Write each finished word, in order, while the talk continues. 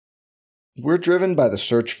We're driven by the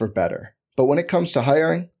search for better. But when it comes to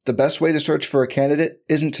hiring, the best way to search for a candidate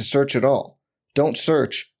isn't to search at all. Don't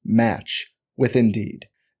search, match with Indeed.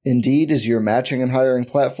 Indeed is your matching and hiring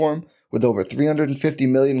platform with over 350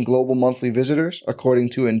 million global monthly visitors,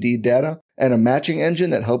 according to Indeed data, and a matching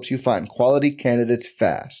engine that helps you find quality candidates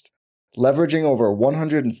fast. Leveraging over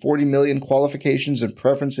 140 million qualifications and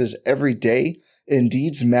preferences every day,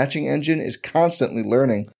 Indeed's matching engine is constantly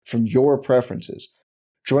learning from your preferences.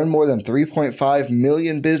 Join more than 3.5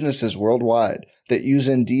 million businesses worldwide that use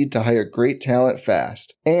Indeed to hire great talent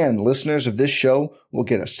fast. And listeners of this show will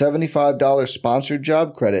get a $75 sponsored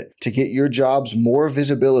job credit to get your jobs more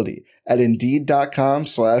visibility at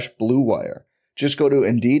Indeed.com/Blue Wire. Just go to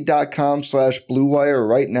Indeed.com/Blue Wire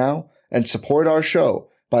right now and support our show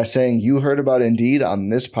by saying you heard about Indeed on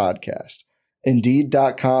this podcast.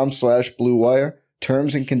 Indeed.com/Blue Wire.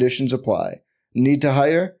 Terms and conditions apply. Need to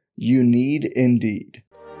hire? You need Indeed.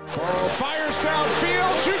 Burrow fires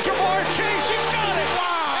downfield to Jamar Chase. He's got it.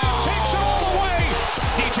 Wow. And takes it all the way.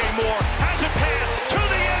 DJ Moore has a pass to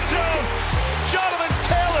the end zone. Jonathan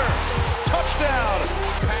Taylor. Touchdown.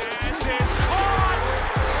 Pass is caught.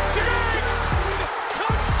 Diggs.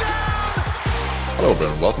 Touchdown. Hello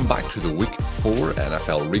everyone. Welcome back to the Week 4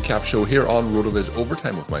 NFL Recap Show here on RotoViz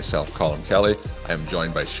Overtime with myself, Colin Kelly. I am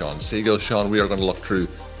joined by Shawn Siegele. Shawn, we are going to look through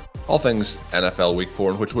all things NFL Week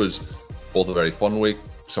 4, which was both a very fun week,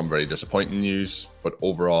 some very disappointing news, but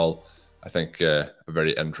overall, I think a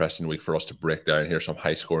very interesting week for us to break down here. Some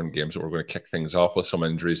high-scoring games that we're going to kick things off with, some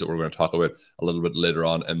injuries that we're going to talk about a little bit later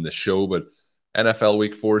on in the show. But NFL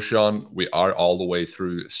Week 4, Shawn, we are all the way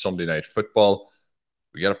through Sunday Night Football.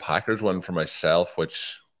 We get a Packers win for myself,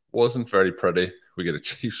 which wasn't very pretty. We get a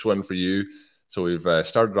Chiefs win for you. So we've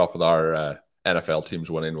started off with our NFL teams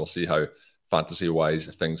winning. We'll see how fantasy-wise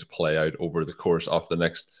things play out over the course of the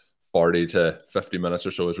next 40 to 50 minutes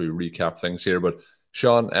or so as we recap things here. But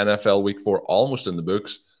Shawn, NFL Week 4 almost in the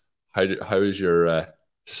books. How is your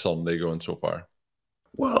Sunday going so far?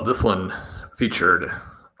 Well, this one featured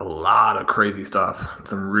a lot of crazy stuff.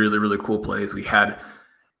 Some really, really cool plays. We had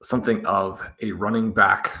something of a running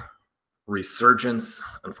back resurgence.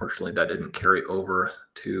 Unfortunately, that didn't carry over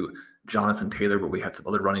to Jonathan Taylor, but we had some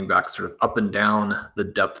other running backs sort of up and down the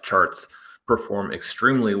depth charts perform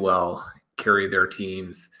extremely well, carry their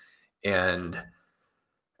teams. And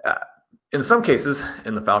in some cases,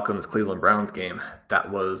 in the Falcons-Cleveland Browns game, that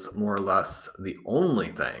was more or less the only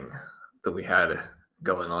thing that we had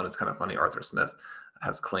going on. It's kind of funny. Arthur Smith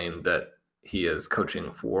has claimed that he is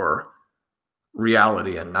coaching for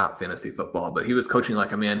reality and not fantasy football, but he was coaching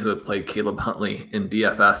like a man who had played Caleb Huntley in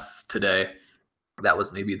DFS today. That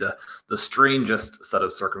was maybe the strangest set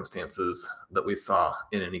of circumstances that we saw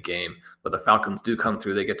in any game. But the Falcons do come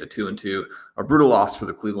through. They get to 2-2, a brutal loss for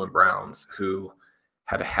the Cleveland Browns, who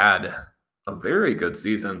had a very good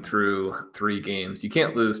season through 3 games. You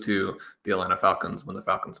can't lose to the Atlanta Falcons when the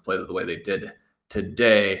Falcons play the way they did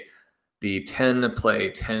today. The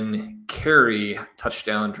 10-play, 10-carry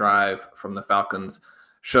touchdown drive from the Falcons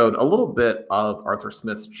showed a little bit of Arthur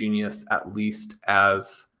Smith's genius, at least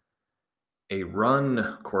as a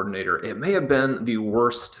run coordinator. It may have been the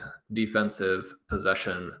worst defensive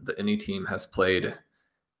possession that any team has played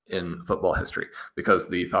in football history, because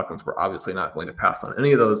the Falcons were obviously not going to pass on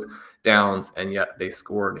any of those downs, and yet they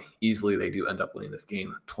scored easily. They do end up winning this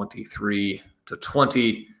game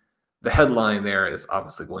 23-20. The headline there is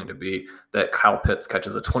obviously going to be that Kyle Pitts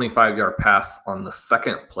catches a 25-yard pass on the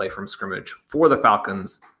second play from scrimmage for the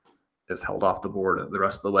Falcons, is held off the board the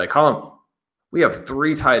rest of the way. Colin, we have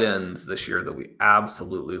 3 tight ends this year that we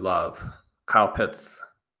absolutely love. Kyle Pitts,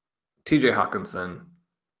 TJ Hockenson,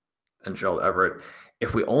 and Gerald Everett.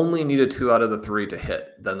 If we only needed 2 out of the 3 to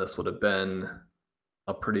hit, then this would have been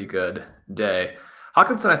a pretty good day.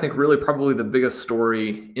 Hockenson, I think, really probably the biggest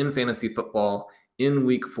story in fantasy football in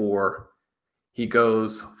week 4. He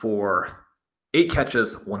goes for 8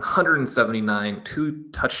 catches, 179, 2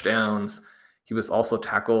 touchdowns. He was also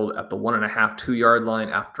tackled at the 1.5, 2-yard line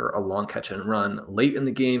after a long catch and run late in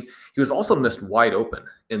the game. He was also missed wide open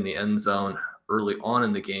in the end zone early on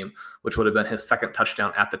in the game, which would have been his second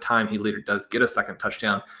touchdown at the time. He later does get a second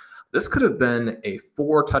touchdown. This could have been a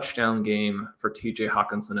 4-touchdown game for TJ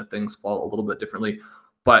Hockenson if things fall a little bit differently.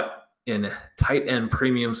 But in tight end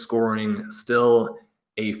premium scoring, still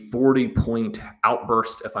a 40-point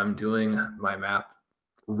outburst if I'm doing my math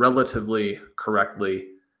relatively correctly.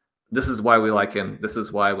 This is why we like him. This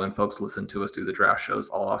is why when folks listen to us do the draft shows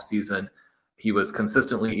all off season, he was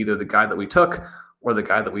consistently either the guy that we took or the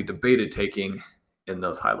guy that we debated taking in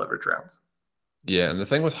those high leverage rounds. Yeah, and the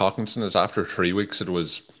thing with Hockenson is after 3 weeks, it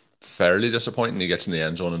was fairly disappointing. He gets in the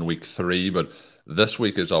end zone in week 3, but this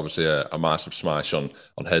week is obviously a massive smash on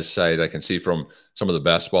his side. I can see from some of the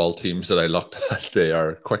best ball teams that I looked at, they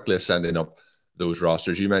are quickly ascending up those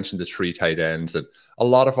rosters. You mentioned the 3 tight ends that a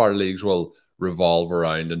lot of our leagues will revolve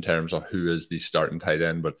around in terms of who is the starting tight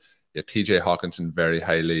end, but yeah, TJ Hawkinson very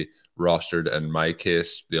highly rostered in my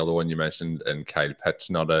case. The other one you mentioned, and Kyle Pitts,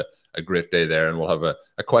 not a great day there, and we'll have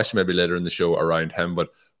a question maybe later in the show around him, but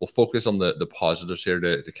we'll focus on the positives here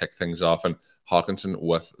to kick things off. And Hawkinson,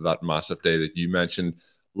 with that massive day that you mentioned,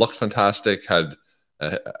 looked fantastic, had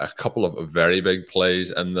a couple of very big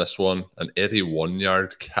plays in this one, an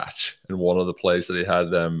 81-yard catch in one of the plays that he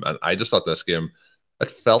had, and I just thought this game, it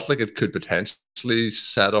felt like it could potentially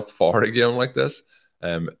set up for a game like this.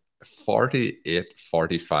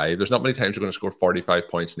 48-45. There's not many times you're going to score 45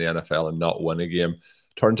 points in the NFL and not win a game.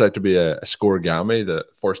 Turns out to be a scoregami, the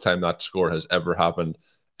first time that score has ever happened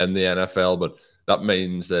in the NFL. But that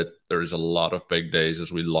means that there's a lot of big days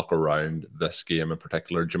as we look around this game in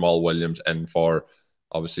particular. Jamal Williams in for,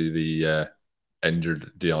 obviously, the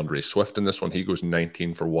injured DeAndre Swift in this one. He goes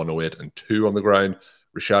 19 for 108 and 2 on the ground.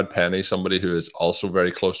 Rashad Penny, somebody who is also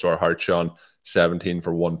very close to our heart, Sean, 17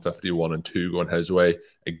 for 151 and 2 going his way.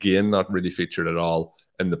 Again, not really featured at all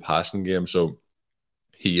in the passing game. So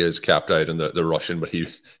he is capped out in the rushing, but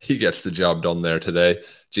he gets the job done there today.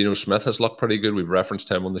 Geno Smith has looked pretty good. We've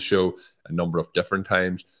referenced him on the show a number of different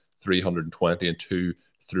times. 320 and 2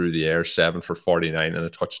 through the air, 7 for 49 and a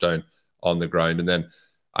touchdown on the ground. And then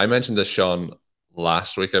I mentioned this, Sean,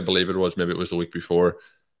 last week, I believe it was. Maybe it was the week before.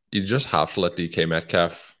 You just have to let DK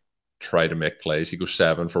Metcalf try to make plays. He goes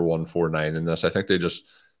 7 for 149 in this. I think they just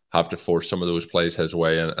have to force some of those plays his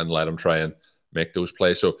way and let him try and make those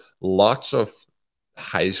plays. So lots of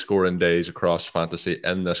high-scoring days across fantasy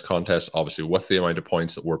in this contest, obviously with the amount of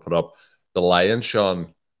points that were put up. The Lions,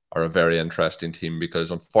 Sean, are a very interesting team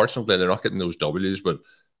because unfortunately they're not getting those W's, but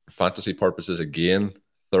for fantasy purposes, again,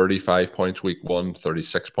 35 points week 1,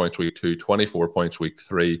 36 points week 2, 24 points week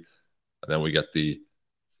 3, and then we get the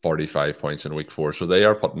 45 points in week 4. So they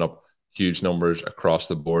are putting up huge numbers across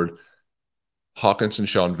the board. Hawkinson,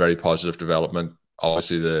 Sean, very positive development.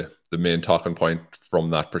 Obviously, the main talking point from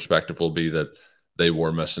that perspective will be that they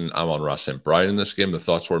were missing Amon-Ra St. Brown in this game. The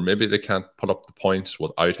thoughts were maybe they can't put up the points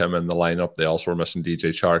without him in the lineup. They also were missing DJ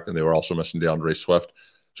Chark, and they were also missing DeAndre Swift.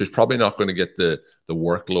 So he's probably not going to get the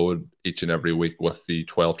workload each and every week with the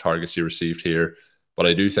 12 targets he received here. But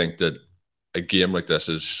I do think that a game like this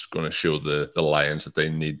is going to show the Lions that they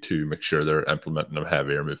need to make sure they're implementing them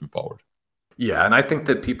heavier moving forward. Yeah, and I think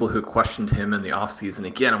that people who questioned him in the offseason,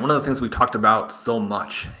 again, one of the things we talked about so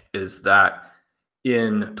much is that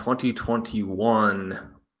in 2021,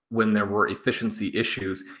 when there were efficiency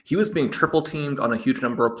issues, he was being triple teamed on a huge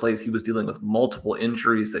number of plays. He was dealing with multiple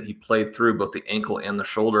injuries that he played through, both the ankle and the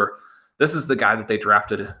shoulder. This is the guy that they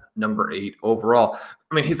drafted number 8 overall.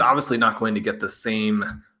 I mean, he's obviously not going to get the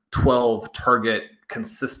same 12 target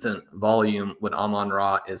consistent volume when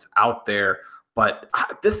Amon-Ra is out there. But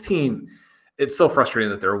this team, it's so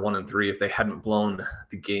frustrating that they're 1-3. If they hadn't blown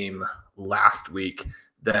the game last week,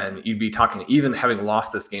 then you'd be talking, even having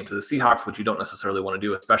lost this game to the Seahawks, which you don't necessarily want to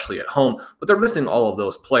do, especially at home, but they're missing all of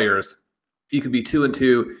those players. You could be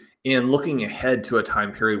 2-2 and looking ahead to a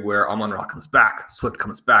time period where Amon-Ra comes back, Swift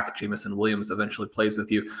comes back, Jameson Williams eventually plays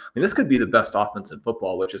with you. I mean, this could be the best offense in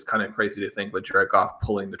football, which is kind of crazy to think with Jared Goff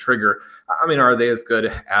pulling the trigger. I mean, are they as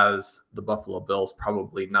good as the Buffalo Bills?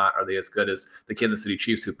 Probably not. Are they as good as the Kansas City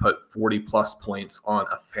Chiefs, who put 40-plus points on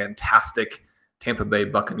a fantastic Tampa Bay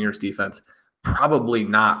Buccaneers defense? Probably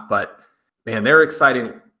not, but man, they're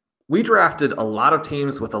exciting. We drafted a lot of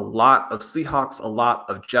teams with a lot of Seahawks, a lot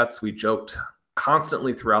of Jets. We joked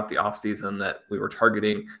constantly throughout the offseason that we were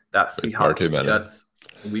targeting that Seahawks Jets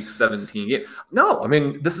week 17 game. No, I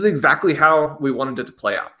mean, this is exactly how we wanted it to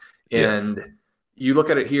play out. And you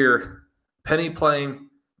look at it here, Penny playing,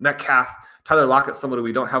 Metcalf, Tyler Lockett, somebody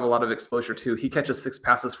we don't have a lot of exposure to. He catches 6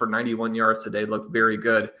 passes for 91 yards today, looked very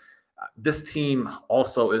good. This team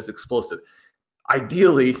also is explosive.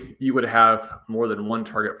 Ideally, you would have more than one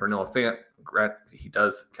target for Noah Fant. He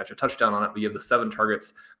does catch a touchdown on it, but you have the 7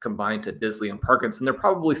 targets combined to Disley and Parkinson. They're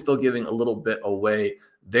probably still giving a little bit away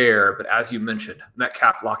there. But as you mentioned,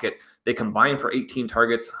 Metcalf, Lockett, they combine for 18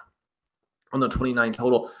 targets on the 29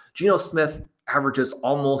 total. Geno Smith averages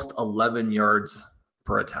almost 11 yards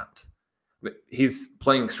per attempt. He's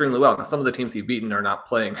playing extremely well. Now, some of the teams he's beaten are not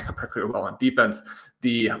playing particularly well on defense.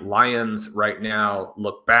 The Lions right now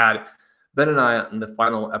look bad. Ben and I, in the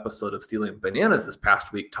final episode of Stealing Bananas this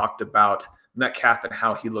past week, talked about Metcalf and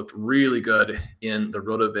how he looked really good in the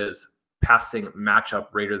RotoViz passing matchup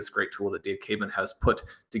rater, this great tool that Dave Caban has put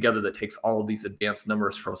together that takes all of these advanced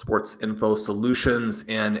numbers from Sports Info Solutions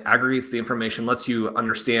and aggregates the information, lets you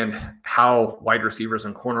understand how wide receivers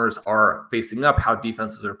and corners are facing up, how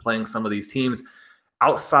defenses are playing some of these teams.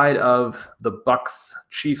 Outside of the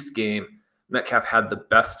Bucs-Chiefs game, Metcalf had the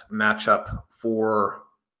best matchup for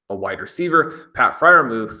a wide receiver. Pat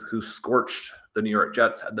Freiermuth, who scorched the New York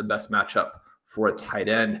Jets, had the best matchup for a tight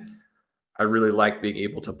end. I really like being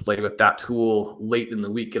able to play with that tool late in the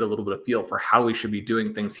week, get a little bit of feel for how we should be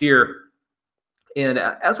doing things here. And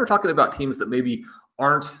as we're talking about teams that maybe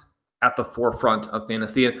aren't at the forefront of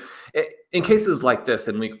fantasy, and in cases like this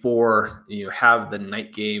in week 4, you have the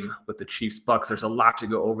night game with the Chiefs-Bucs. There's a lot to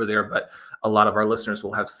go over there, but a lot of our listeners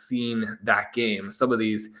will have seen that game. Some of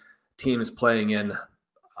these teams playing in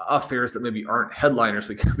affairs that maybe aren't headliners,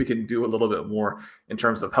 we can do a little bit more in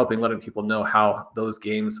terms of letting people know how those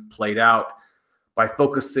games played out by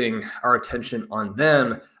focusing our attention on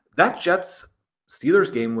them. That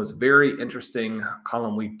Jets-Steelers game was very interesting,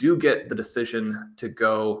 Colin. We do get the decision to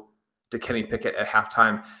go to Kenny Pickett at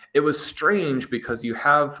halftime. It was strange because you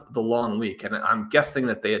have the long week, and I'm guessing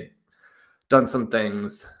that they had done some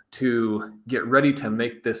things to get ready to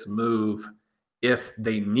make this move if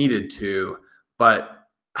they needed to, but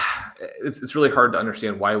it's really hard to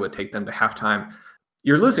understand why it would take them to halftime.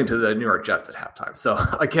 You're losing to the New York Jets at halftime. So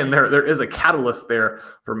again, there is a catalyst there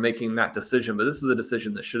for making that decision, but this is a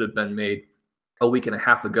decision that should have been made a week and a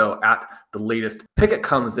half ago at the latest. Pickett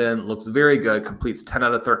comes in, looks very good, completes 10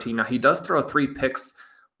 out of 13. Now he does throw 3 picks,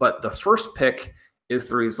 but the first pick is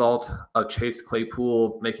the result of Chase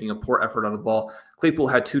Claypool making a poor effort on the ball. Claypool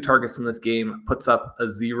had 2 targets in this game, puts up a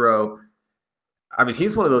 0. I mean,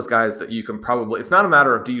 he's one of those guys that you can probably, it's not a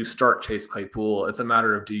matter of do you start Chase Claypool, it's a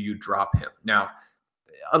matter of do you drop him. Now,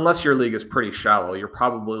 unless your league is pretty shallow, you're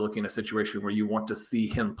probably looking at a situation where you want to see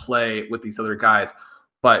him play with these other guys.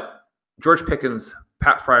 But George Pickens,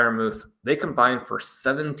 Pat Freiermuth, they combined for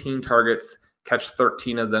 17 targets, catch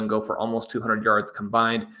 13 of them, go for almost 200 yards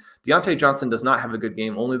combined. Diontae Johnson does not have a good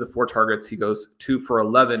game, only the 4 targets. He goes 2 for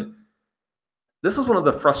 11. This is one of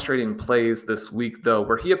the frustrating plays this week, though,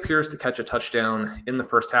 where he appears to catch a touchdown in the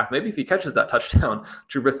first half. Maybe if he catches that touchdown,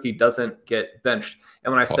 Trubisky doesn't get benched.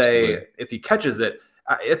 And when I say if he catches it,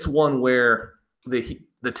 it's one where the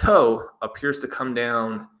toe appears to come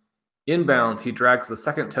down inbounds. He drags the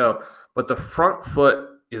second toe, but the front foot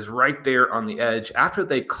is right there on the edge. After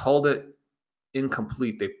they called it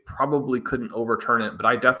incomplete, they probably couldn't overturn it, but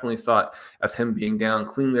I definitely saw it as him being down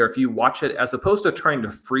clean there. If you watch it, as opposed to trying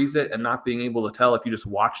to freeze it and not being able to tell, if you just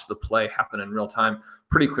watch the play happen in real time,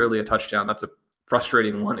 pretty clearly a touchdown. That's a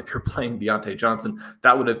frustrating one if you're playing Diontae Johnson.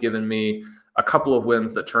 That would have given me a couple of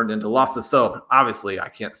wins that turned into losses. So obviously I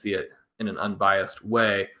can't see it in an unbiased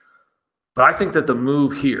way, but I think that the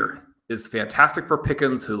move here is fantastic for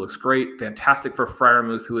Pickens, who looks great, fantastic for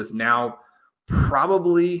Freiermuth, who is now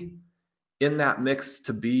probably in that mix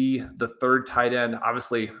to be the third tight end.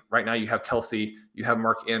 Obviously, right now you have Kelsey, you have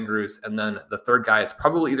Mark Andrews, and then the third guy is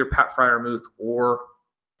probably either Pat Freiermuth or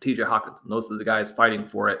TJ Hawkinson. Those are the guys fighting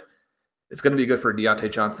for it. It's going to be good for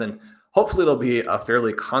Diontae Johnson. Hopefully it'll be a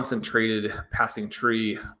fairly concentrated passing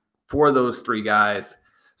tree for those 3 guys.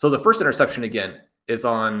 So the first interception, again, is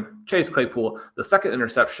on Chase Claypool. The second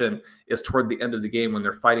interception is toward the end of the game when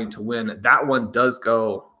they're fighting to win. That one does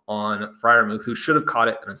go on Freiermuth, who should have caught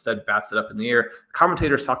it and instead bats it up in the air.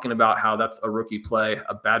 Commentators talking about how that's a rookie play,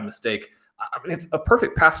 a bad mistake. I mean, it's a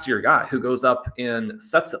perfect pass to your guy who goes up and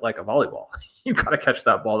sets it like a volleyball. You got to catch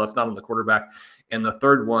that ball. That's not on the quarterback. And the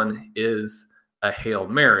third one is a Hail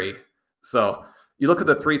Mary. So you look at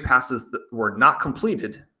the 3 passes that were not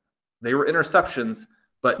completed. They were interceptions,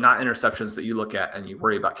 but not interceptions that you look at and you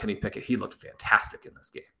worry about Kenny Pickett. He looked fantastic in this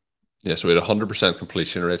game. Yeah, so we had 100%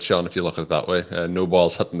 completion rate, Sean, if you look at it that way. No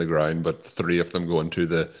balls hitting the ground, but 3 of them going to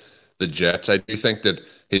the Jets. I do think that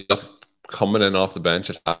he looked coming in off the bench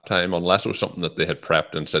at halftime, unless it was something that they had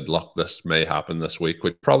prepped and said, look, this may happen this week,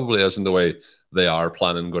 which probably isn't the way they are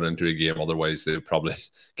planning going into a game. Otherwise, they would probably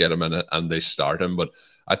get him in it and they start him. But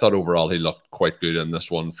I thought overall he looked quite good in this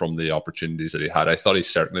one from the opportunities that he had. I thought he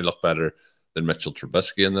certainly looked better than Mitchell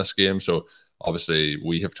Trubisky in this game. So obviously,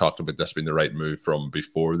 we have talked about this being the right move from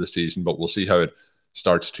before the season, but we'll see how it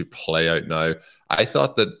starts to play out now. I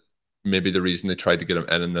thought that maybe the reason they tried to get him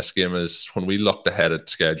in this game is when we looked ahead at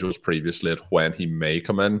schedules previously at when he may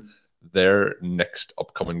come in, their next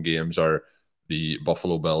upcoming games are the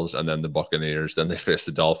Buffalo Bills and then the Buccaneers. Then they face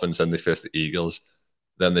the Dolphins, then they face the Eagles,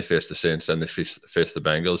 then they face the Saints, then they face the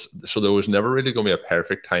Bengals. So there was never really going to be a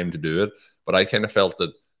perfect time to do it, but I kind of felt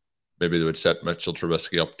that maybe they would set Mitchell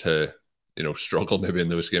Trubisky up to struggle maybe in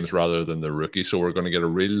those games rather than the rookie. So we're going to get a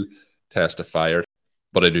real test of fire.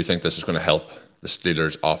 But I do think this is going to help the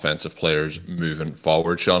Steelers' offensive players moving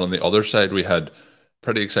forward. Sean, on the other side, we had a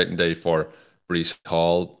pretty exciting day for Breece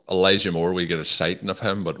Hall. Elijah Moore, we get a sighting of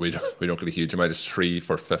him, but we don't get a huge amount. It's 3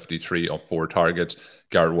 for 53 on 4 targets.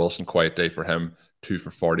 Garrett Wilson, quiet day for him, 2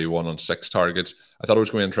 for 41 on 6 targets. I thought it was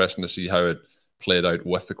going to be interesting to see how it played out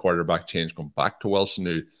with the quarterback change going back to Wilson,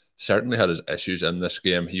 who certainly had his issues in this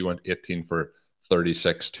game. He went 18 for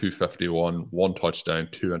 36, 251, 1 touchdown,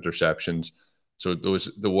 2 interceptions. So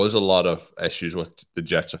there was a lot of issues with the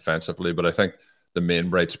Jets offensively, but I think the main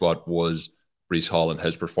bright spot was Breece Hall and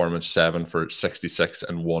his performance, 7 for 66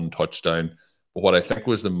 and 1 touchdown. But what I think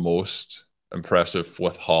was the most impressive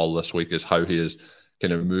with Hall this week is how he has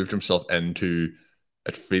kind of moved himself into,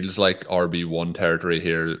 it feels like RB1 territory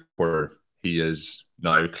here, where he is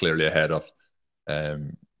now clearly ahead of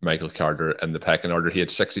Michael Carter in the pecking order. He had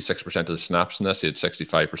 66% of the snaps in this. He had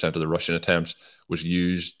 65% of the rushing attempts, was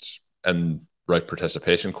used in route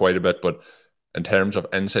participation quite a bit, but in terms of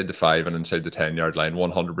inside the 5 and inside the 10-yard line,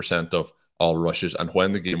 100% of all rushes. And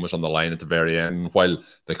when the game was on the line at the very end, while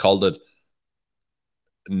they called it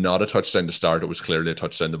not a touchdown to start, it was clearly a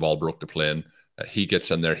touchdown. The ball broke the plane. He gets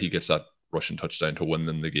in there, he gets that rushing touchdown to win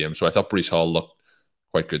them the game. So I thought Breece Hall looked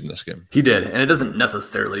quite good in this game. He did, and it doesn't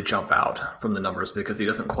necessarily jump out from the numbers because he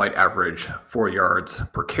doesn't quite average 4 yards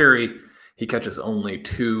per carry. He catches only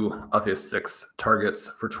 2 of his 6 targets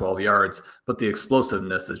for 12 yards, but the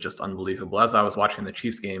explosiveness is just unbelievable. As I was watching the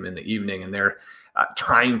Chiefs game in the evening, and they're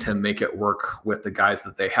trying to make it work with the guys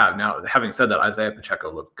that they have. Now, having said that, Isaiah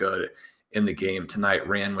Pacheco looked good in the game tonight,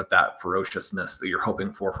 ran with that ferociousness that you're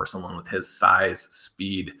hoping for someone with his size,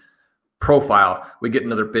 speed, profile. We get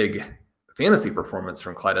another big fantasy performance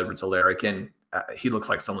from Clyde Edwards-Helaire. Again, he looks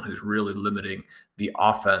like someone who's really limiting the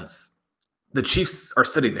offense. The Chiefs are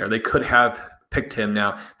sitting there. They could have picked him.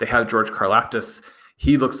 Now they have George Karlaftis.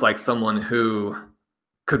 He looks like someone who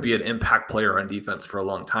could be an impact player on defense for a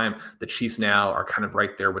long time. The Chiefs now are kind of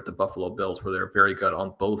right there with the Buffalo Bills, where they're very good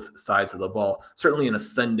on both sides of the ball, certainly an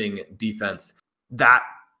ascending defense. That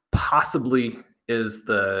possibly is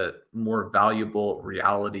the more valuable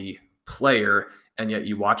reality player. And yet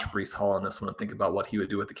you watch Breece Hall in this one and think about what he would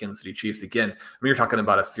do with the Kansas City Chiefs. Again, I mean, you're talking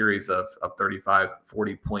about a series of 35,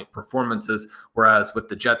 40-point performances, whereas with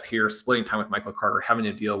the Jets here, splitting time with Michael Carter, having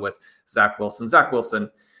to deal with Zach Wilson. Zach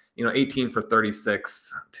Wilson, 18 for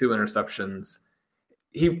 36, 2 interceptions.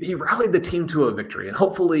 He rallied the team to a victory, and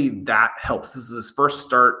hopefully that helps. This is his first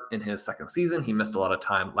start in his second season. He missed a lot of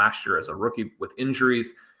time last year as a rookie with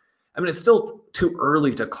injuries. I mean, it's still too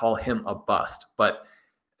early to call him a bust, but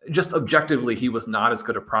just objectively, he was not as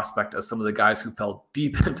good a prospect as some of the guys who fell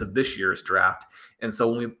deep into this year's draft. And so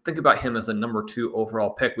when we think about him as a number 2 overall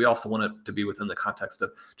pick, we also want it to be within the context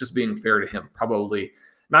of just being fair to him, probably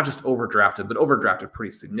not just overdrafted, but overdrafted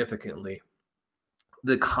pretty significantly.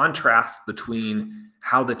 The contrast between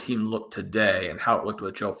how the team looked today and how it looked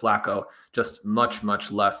with Joe Flacco, just much,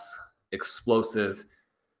 much less explosive.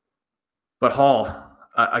 But Hall,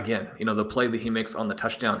 again, the play that he makes on the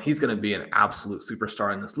touchdown, he's going to be an absolute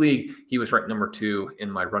superstar in this league. He was ranked number 2 in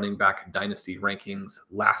my running back dynasty rankings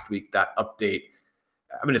last week. That update,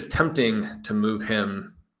 I mean, it's tempting to move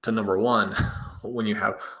him to number 1 when you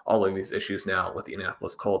have all of these issues now with the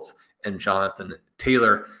Indianapolis Colts and Jonathan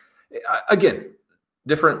Taylor. Again,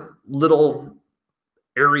 different little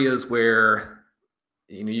areas where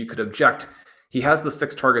you could object. He has the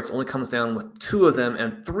 6 targets, only comes down with 2 of them,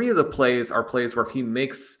 and 3 of the plays are plays where if he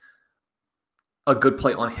makes a good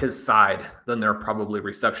play on his side, then they're probably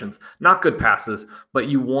receptions. Not good passes, but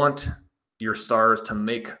you want your stars to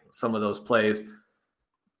make some of those plays.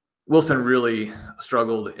 Wilson really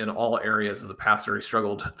struggled in all areas as a passer. He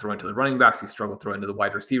struggled throwing to the running backs. He struggled throwing to the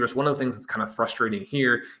wide receivers. One of the things that's kind of frustrating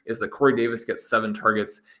here is that Corey Davis gets 7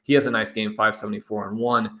 targets. He has a nice game, 574 and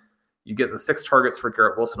 1. You get the 6 targets for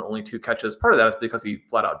Garrett Wilson, only 2 catches. Part of that is because he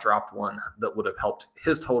flat out dropped one that would have helped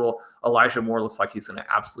his total. Elijah Moore looks like he's going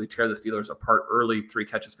to absolutely tear the Steelers apart early, 3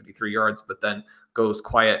 catches, 53 yards, but then goes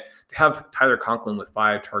quiet. To have Tyler Conklin with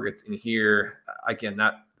 5 targets in here, again,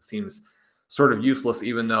 that seems sort of useless,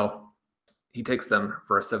 even though he takes them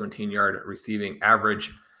for a 17-yard receiving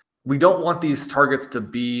average. We don't want these targets to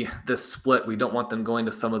be this split. We don't want them going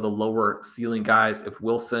to some of the lower ceiling guys. If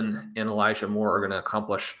Wilson and Elijah Moore are going to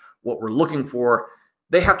accomplish what we're looking for,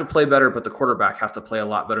 they have to play better, but the quarterback has to play a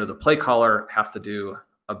lot better. The play caller has to do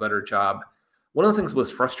a better job. One of the things that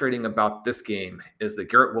was frustrating about this game is that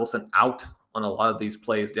Garrett Wilson out on a lot of these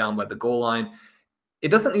plays down by the goal line. It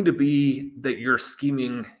doesn't need to be that you're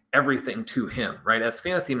scheming everything to him, right? As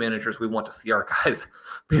fantasy managers, we want to see our guys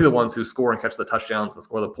be the ones who score and catch the touchdowns and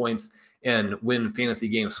score the points and win fantasy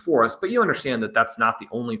games for us. But you understand that that's not the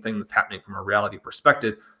only thing that's happening from a reality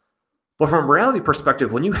perspective. But from a reality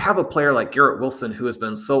perspective, when you have a player like Garrett Wilson, who has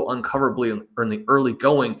been so uncoverably in the early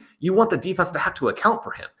going, you want the defense to have to account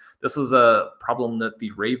for him. This was a problem that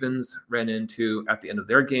the Ravens ran into at the end of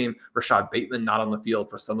their game. Rashad Bateman not on the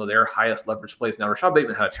field for some of their highest leverage plays. Now, Rashad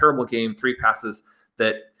Bateman had a terrible game, 3 passes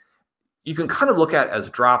that you can kind of look at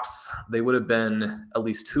as drops. They would have been, at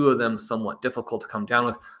least 2 of them, somewhat difficult to come down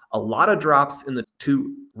with. A lot of drops in the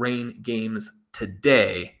 2 rain games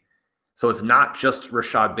today. So it's not just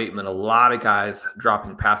Rashad Bateman, a lot of guys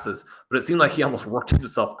dropping passes, but it seemed like he almost worked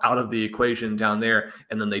himself out of the equation down there,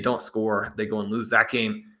 and then they don't score. They go and lose that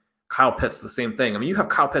game. Kyle Pitts, the same thing. I mean, you have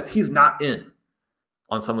Kyle Pitts, he's not in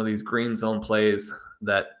on some of these green zone plays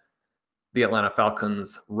that the Atlanta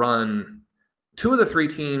Falcons run. 2 of the 3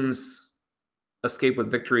 teams escape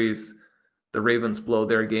with victories. The Ravens blow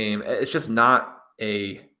their game. It's just not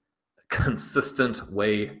a consistent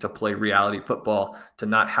way to play reality football, to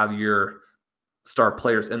not have your star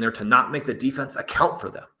players in there, to not make the defense account for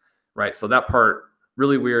them, right? So that part,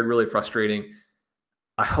 really weird, really frustrating.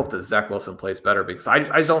 I hope that Zach Wilson plays better, because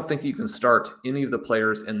I don't think you can start any of the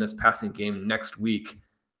players in this passing game next week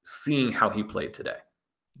seeing how he played today.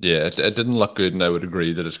 Yeah, it didn't look good, and I would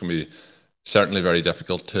agree that it's going to be certainly very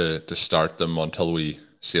difficult to start them until we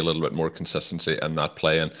see a little bit more consistency in that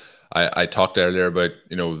play. And I talked earlier about,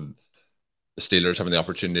 the Steelers having the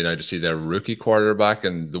opportunity now to see their rookie quarterback,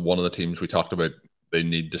 and one of the teams we talked about, they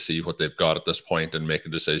need to see what they've got at this point and make a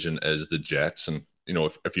decision, is the Jets. And,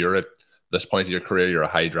 if you're at this point of your career, you're a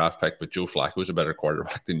high draft pick, but Joe Flacco is a better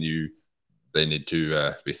quarterback than you. They need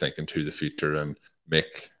to be thinking to the future and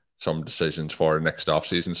make some decisions for next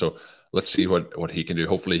offseason. So let's see what he can do.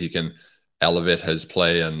 Hopefully he can elevate his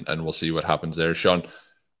play, and we'll see what happens there. Sean,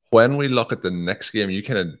 when we look at the next game, you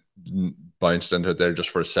kind of bounced into it there just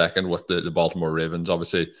for a second with the Baltimore Ravens.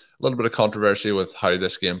 Obviously, a little bit of controversy with how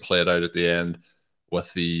this game played out at the end,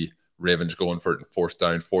 with the Ravens going for it in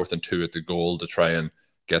 4th and 2 at the goal to try and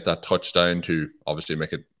get that touchdown, to obviously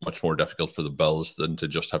make it much more difficult for the Bills than to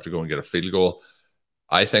just have to go and get a field goal.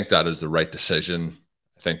 I think that is the right decision.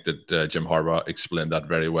 I think that Jim Harbaugh explained that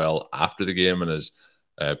very well after the game in his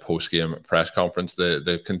post-game press conference.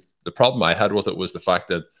 The problem I had with it was the fact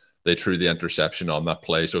that they threw the interception on that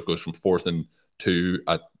play, so it goes from 4th and 2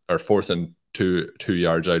 2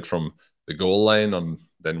 yards out from the goal line, and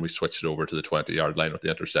then we switched it over to the 20-yard line with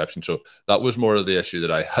the interception. So that was more of the issue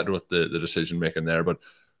that I had with the decision making there. But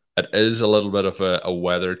it is a little bit of a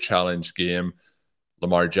weather challenge game.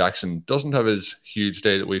 Lamar Jackson doesn't have his huge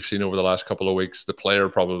day that we've seen over the last couple of weeks. The player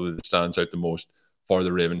probably that stands out the most for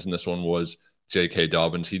the Ravens in this one was J.K.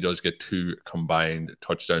 Dobbins. He does get 2 combined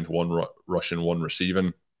touchdowns, 1 rushing, 1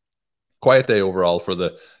 receiving. Quiet day overall for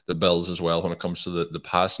the Bills as well when it comes to the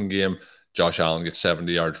passing game. Josh Allen gets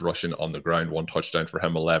 70 yards rushing on the ground, 1 touchdown for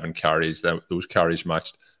him, 11 carries. Those carries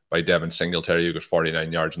matched by Devin Singletary, who got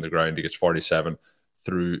 49 yards on the ground. He gets 47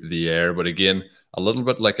 through the air. But again, a little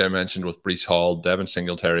bit like I mentioned with Breece Hall, Devin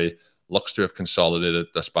Singletary looks to have consolidated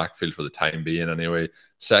this backfield for the time being anyway.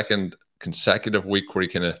 2nd consecutive week where he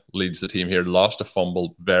kind of leads the team here. Lost a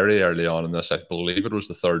fumble very early on in this. I believe it was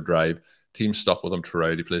the 3rd drive. Team stuck with him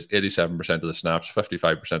throughout. He plays 87% of the snaps,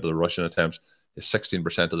 55% of the rushing attempts, is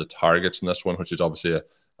 16% of the targets in this one, which is obviously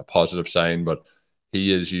a positive sign, but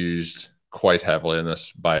he is used quite heavily in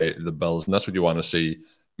this by the Bills, and that's what you want to see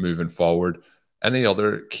moving forward. Any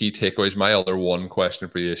other key takeaways? My other one question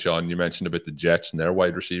for you, Sean, you mentioned about the Jets and their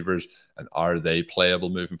wide receivers, and are they playable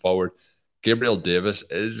moving forward? Gabriel Davis,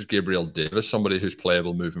 is Gabriel Davis somebody who's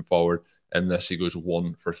playable moving forward? In this, he goes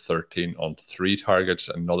 1 for 13 on 3 targets.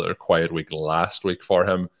 Another quiet week last week for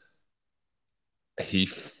him. He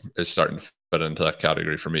is starting to fit into that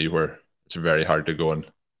category for me where it's very hard to go and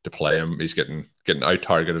to play him. He's getting out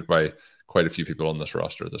targeted by quite a few people on this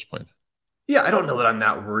roster at this point. Yeah, I don't know that I'm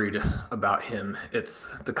that worried about him.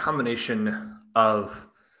 It's the combination of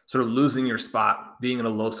sort of losing your spot, being in a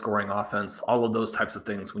low-scoring offense, all of those types of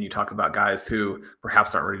things when you talk about guys who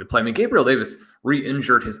perhaps aren't ready to play. I mean, Gabriel Davis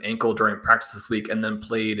re-injured his ankle during practice this week and then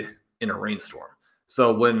played in a rainstorm.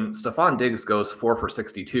 So when Stephon Diggs goes 4 for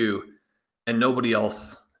 62 and nobody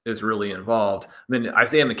else is really involved, I mean,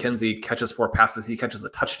 Isaiah McKenzie catches 4 passes, he catches a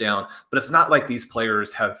touchdown, but it's not like these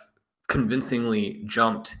players have convincingly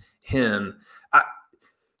jumped him.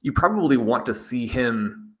 You probably want to see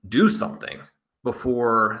him do something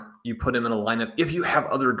before you put him in a lineup if you have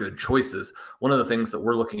other good choices. One of the things that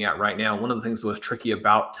we're looking at right now, one of the things that was tricky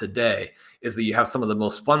about today is that you have some of the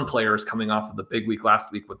most fun players coming off of the big week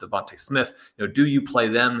last week with Devontae Smith. Do you play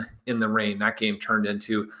them in the rain? That game turned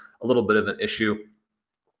into a little bit of an issue.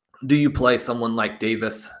 Do you play someone like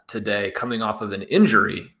Davis today coming off of an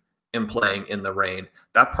injury and playing in the rain?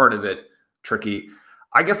 That part of it, tricky.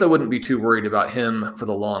 I guess I wouldn't be too worried about him for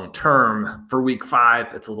the long term. For week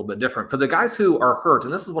 5, it's a little bit different. For the guys who are hurt,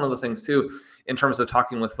 and this is one of the things too, in terms of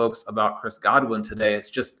talking with folks about Chris Godwin today, it's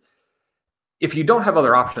just, if you don't have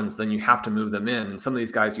other options, then you have to move them in. And some of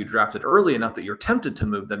these guys you drafted early enough that you're tempted to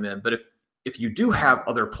move them in. But if you do have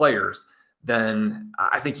other players, then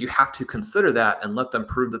I think you have to consider that and let them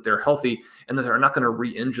prove that they're healthy and that they're not going to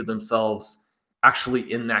re-injure themselves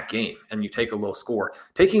actually in that game. And you take a low score.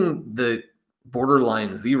 Taking the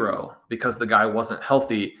borderline 0 because the guy wasn't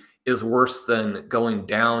healthy is worse than going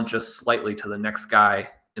down just slightly to the next guy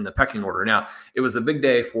in the pecking order. Now, it was a big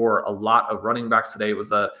day for a lot of running backs today. It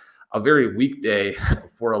was a very weak day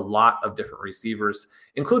for a lot of different receivers,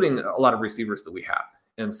 including a lot of receivers that we have.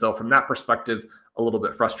 And so from that perspective, a little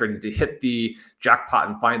bit frustrating. To hit the jackpot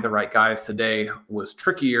and find the right guys today was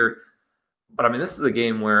trickier. But I mean, this is a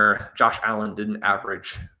game where Josh Allen didn't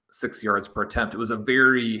average 6 yards per attempt. It was a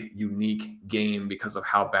very unique game because of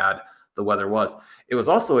how bad the weather was. It was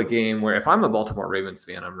also a game where if I'm a Baltimore Ravens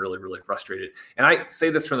fan, I'm really, really frustrated. And I say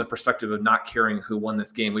this from the perspective of not caring who won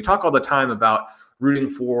this game. We talk all the time about rooting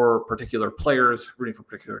for particular players, rooting for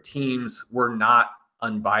particular teams. We're not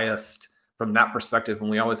unbiased from that perspective. And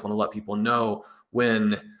we always want to let people know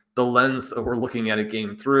when the lens that we're looking at a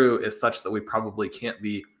game through is such that we probably can't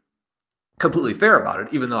be completely fair about it,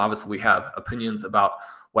 even though obviously we have opinions about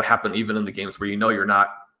what happened even in the games where you're not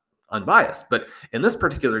unbiased. But in this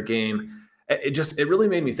particular game, it really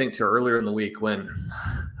made me think to earlier in the week when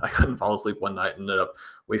I couldn't fall asleep one night and ended up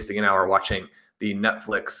wasting an hour watching the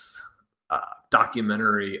Netflix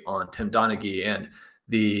documentary on Tim Donaghy and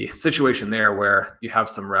the situation there where you have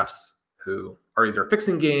some refs who are either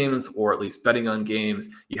fixing games or at least betting on games.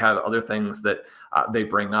 You have other things that they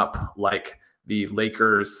bring up, like the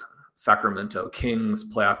Lakers Sacramento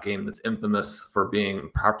Kings playoff game that's infamous for being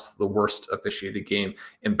perhaps the worst officiated game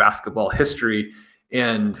in basketball history.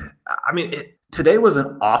 And I mean, today was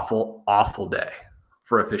an awful, awful day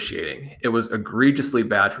for officiating. It was egregiously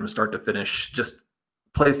bad from start to finish, just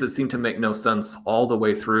plays that seemed to make no sense all the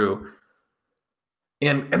way through.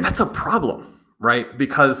 And that's a problem, right?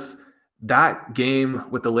 Because that game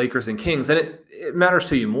with the Lakers and Kings, and it matters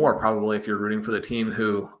to you more probably if you're rooting for the team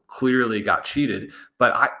who clearly got cheated.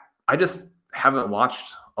 But I just haven't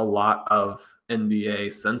watched a lot of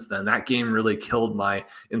NBA since then. That game really killed my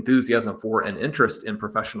enthusiasm for and interest in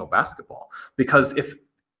professional basketball. Because if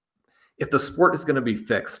the sport is going to be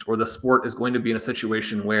fixed, or the sport is going to be in a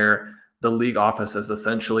situation where the league office has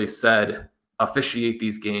essentially said, officiate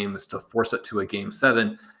these games to force it to a game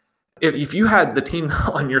 7, if you had the team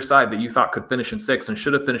on your side that you thought could finish in 6 and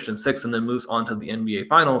should have finished in 6 and then moves on to the NBA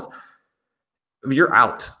Finals, you're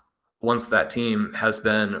out once that team has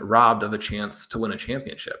been robbed of a chance to win a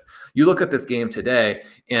championship. You look at this game today,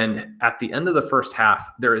 and at the end of the first half,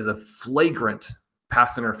 there is a flagrant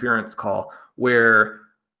pass interference call where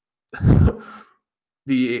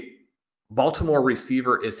the Baltimore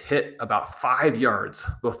receiver is hit about 5 yards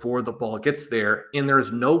before the ball gets there, and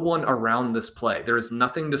there's no one around this play. There is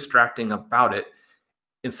nothing distracting about it.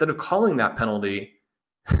 Instead of calling that penalty,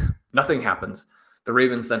 nothing happens. The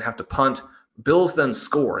Ravens then have to punt. Bills then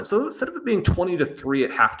score. And so instead of it being 20-3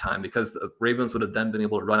 at halftime, because the Ravens would have then been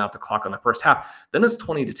able to run out the clock on the first half, then it's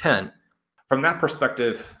 20-10. From that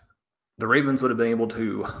perspective, the Ravens would have been able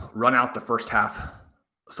to run out the first half.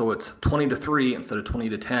 So it's 20-3 instead of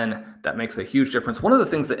 20-10. That makes a huge difference. One of the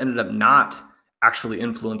things that ended up not actually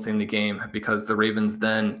influencing the game, because the Ravens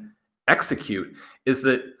then execute, is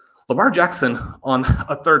that Lamar Jackson on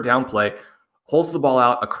a third down play holds the ball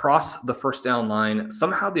out across the first down line.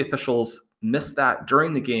 Somehow the officials missed that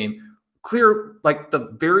during the game. Clear, like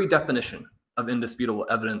the very definition of indisputable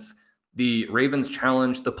evidence. The Ravens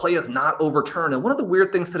challenge, the play is not overturned. And one of the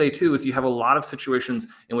weird things today too is you have a lot of situations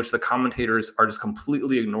in which the commentators are just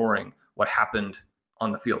completely ignoring what happened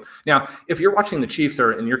on the field. Now, if you're watching the Chiefs,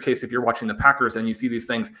 or in your case, if you're watching the Packers and you see these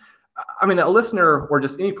things, I mean, a listener or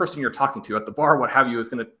just any person you're talking to at the bar, what have you, is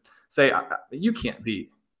going to say, you can't be.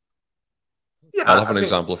 Yeah, I'll have an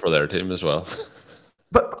example for their team as well.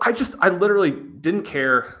 But I literally didn't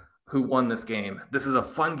care who won this game. This is a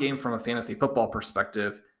fun game from a fantasy football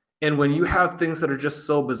perspective. And when you have things that are just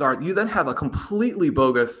so bizarre, you then have a completely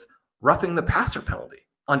bogus roughing the passer penalty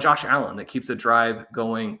on Josh Allen that keeps a drive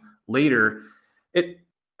going later.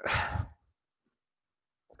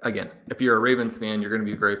 again, if you're a Ravens fan, you're going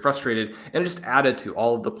to be very frustrated. And it just added to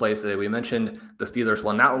all of the plays today. We mentioned the Steelers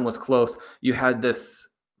one. That one was close. You had this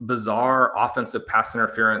bizarre offensive pass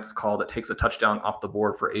interference call that takes a touchdown off the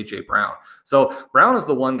board for A.J. Brown. So Brown is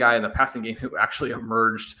the one guy in the passing game who actually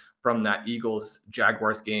emerged from that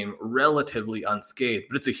Eagles-Jaguars game relatively unscathed.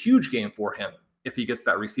 But it's a huge game for him if he gets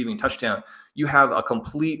that receiving touchdown. You have a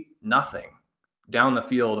complete nothing down the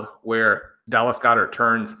field where Dallas Goedert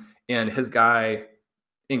turns and his guy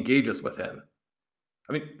engages with him.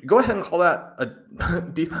 I mean, go ahead and call that a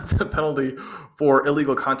defensive penalty for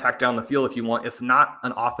illegal contact down the field if you want. It's not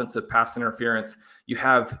an offensive pass interference. You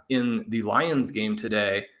have in the Lions game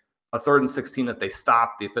today, a 3rd and 16 that they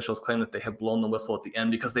stopped. The officials claim that they have blown the whistle at the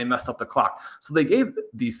end because they messed up the clock. So they gave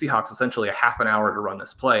the Seahawks essentially a half an hour to run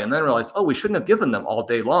this play and then realized, we shouldn't have given them all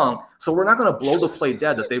day long. So we're not going to blow the play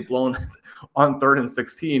dead that they've blown on 3rd and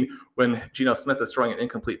 16 when Geno Smith is throwing an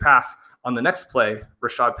incomplete pass. On the next play,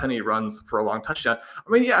 Rashad Penny runs for a long touchdown. I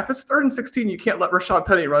mean, if it's 3rd and 16, you can't let Rashad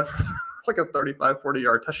Penny run for like a 35,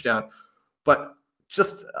 40-yard touchdown. But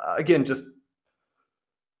just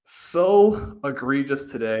so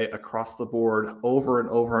egregious today across the board, over and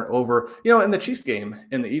over and over. In the Chiefs game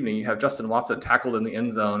in the evening, you have Justin Watson tackled in the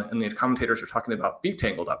end zone, and the commentators are talking about feet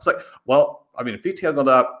tangled up. It's like, feet tangled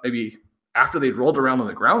up maybe after they'd rolled around on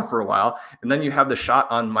the ground for a while, and then you have the shot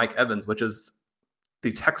on Mike Evans, which is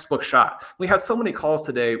the textbook shot. We had so many calls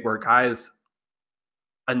today where guys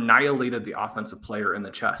annihilated the offensive player in the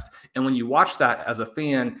chest. And when you watch that as a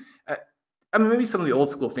fan, maybe some of the old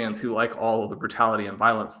school fans who like all of the brutality and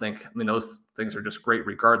violence think, those things are just great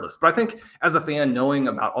regardless. But I think as a fan, knowing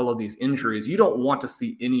about all of these injuries, you don't want to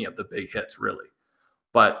see any of the big hits really.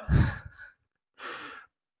 But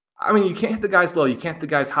you can't hit the guys low. You can't hit the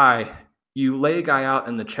guys high. You lay a guy out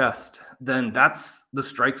in the chest, then that's the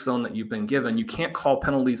strike zone that you've been given. You can't call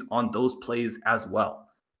penalties on those plays as well.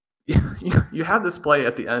 You have this play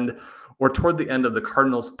at the end or toward the end of the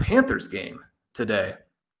Cardinals-Panthers game today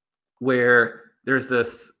where there's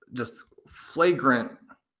this just flagrant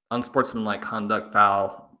unsportsmanlike conduct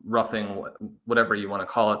foul, roughing, whatever you want to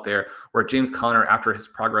call it there, where James Conner, after his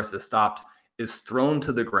progress is stopped, is thrown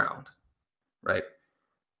to the ground, right?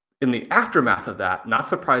 In the aftermath of that, not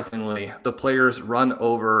surprisingly, the players run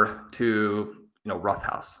over to,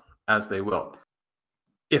 roughhouse, as they will.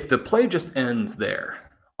 If the play just ends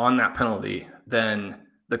there on that penalty, then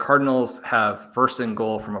the Cardinals have 1st and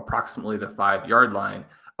goal from approximately the 5-yard line,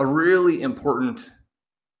 a really important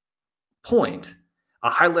point,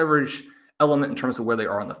 a high leverage element in terms of where they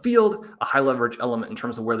are on the field, a high leverage element in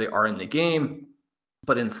terms of where they are in the game.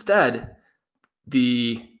 But instead,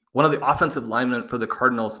 one of the offensive linemen for the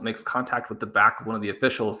Cardinals makes contact with the back of one of the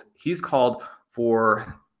officials. He's called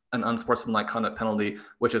for an unsportsmanlike conduct penalty,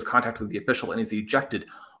 which is contact with the official, and he's ejected.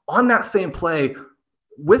 On that same play,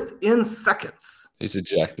 within seconds, he's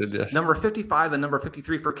ejected. Yeah. Number 55 and number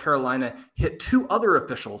 53 for Carolina hit 2 other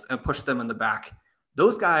officials and pushed them in the back.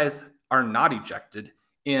 Those guys are not ejected.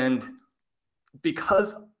 And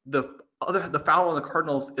because the foul on the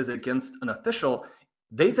Cardinals is against an official,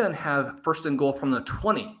 they then have 1st and goal from the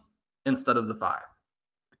 20 instead of the 5.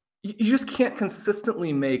 You just can't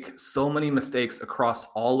consistently make so many mistakes across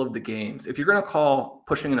all of the games. If you're going to call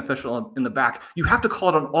pushing an official in the back, you have to call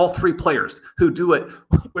it on all 3 players who do it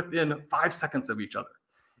within 5 seconds of each other.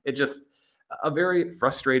 It just a very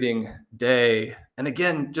frustrating day. And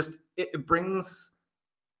again, just it brings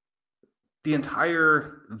the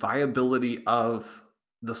entire viability of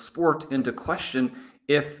the sport into question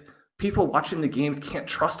if people watching the games can't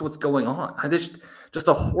trust what's going on. Just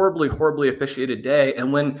a horribly, horribly officiated day.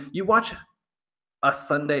 And when you watch a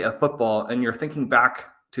Sunday of football and you're thinking back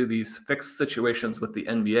to these fixed situations with the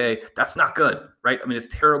NBA, that's not good, right? It's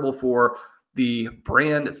terrible for the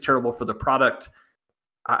brand. It's terrible for the product.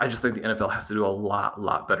 I just think the NFL has to do a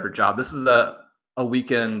lot better job. This is a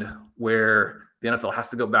weekend where the NFL has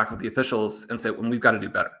to go back with the officials and say, well, we've got to do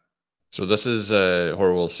better. So this is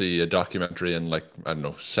where we'll see a documentary in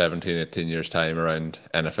 17, 18 years time around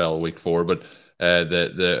NFL Week 4. But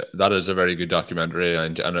that is a very good documentary,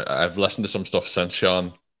 and I've listened to some stuff since.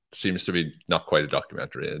 Sean, seems to be not quite a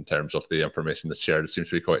documentary in terms of the information that's shared. It seems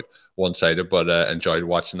to be quite one-sided, but enjoyed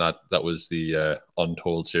watching that. That was the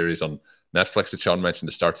Untold series on Netflix that Sean mentioned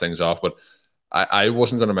to start things off. But I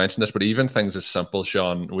wasn't going to mention this, but even things as simple,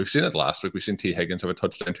 Sean, we've seen it last week. We've seen T. Higgins have a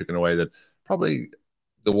touchdown taken away that probably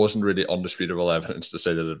there wasn't really undisputable evidence to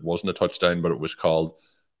say that it wasn't a touchdown, but it was called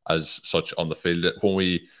as such on the field. When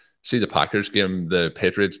we see the Packers game, the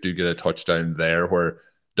Patriots do get a touchdown there where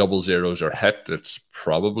double zeros are hit. It's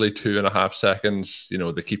probably 2.5 seconds.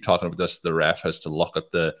 They keep talking about this. The ref has to look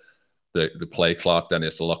at the the play clock. Then he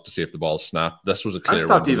has to look to see if the ball snapped. This was a clear I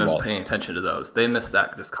stopped one. even paying attention to those. They miss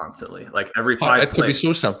that just constantly. Like every 5 It could be plays.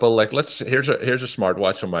 so simple. Like here's a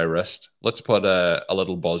smartwatch on my wrist. Let's put a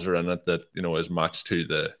little buzzer in it that is matched to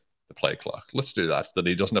the play clock. Let's do that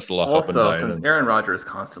he doesn't have to look up and down. Also, since Aaron Rodgers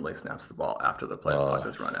constantly snaps the ball after the play clock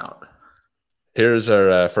has run out. Here's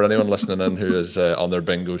our for anyone listening in who is on their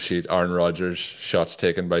bingo sheet, Aaron Rodgers shots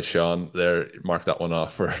taken by Sean. There, mark that one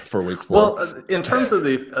off for week 4. Well, in terms of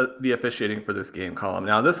the officiating for this game, Colin.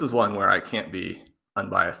 Now this is one where I can't be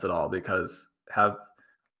unbiased at all because have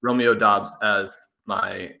Romeo Doubs as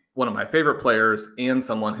one of my favorite players and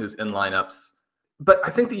someone who's in lineups. But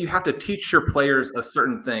I think that you have to teach your players a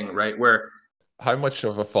certain thing, right? Where how much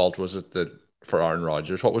of a fault was it for Aaron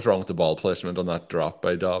Rodgers? What was wrong with the ball placement on that drop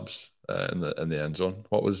by Doubs in the end zone?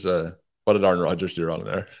 What did Aaron Rodgers do wrong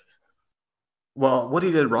there? Well, what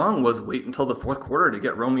he did wrong was wait until the fourth quarter to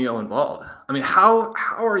get Romeo involved. I mean, how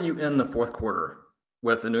are you in the fourth quarter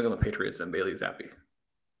with the New England Patriots and Bailey Zappi?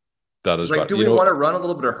 That is like, do we want to run a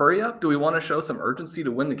little bit of hurry up? Do we want to show some urgency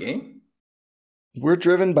to win the game? We're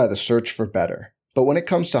driven by the search for better. But when it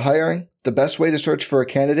comes to hiring, the best way to search for a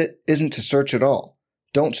candidate isn't to search at all.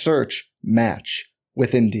 Don't search, match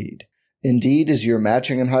with Indeed. Indeed is your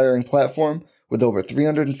matching and hiring platform with over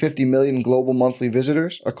 350 million global monthly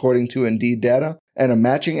visitors, according to Indeed data, and a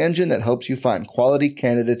matching engine that helps you find quality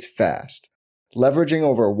candidates fast. Leveraging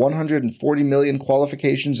over 140 million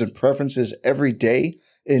qualifications and preferences every day,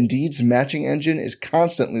 Indeed's matching engine is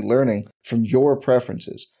constantly learning from your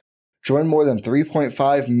preferences. Join more than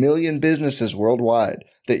 3.5 million businesses worldwide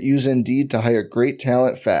that use Indeed to hire great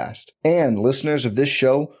talent fast. And listeners of this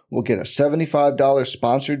show will get a $75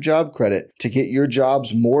 sponsored job credit to get your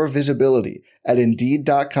jobs more visibility at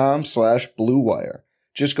Indeed.com/Blue Wire.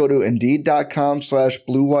 Just go to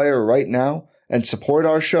Indeed.com/Blue Wire right now and support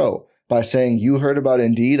our show by saying you heard about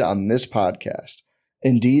Indeed on this podcast.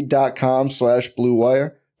 Indeed.com/Blue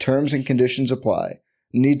Wire. Terms and conditions apply.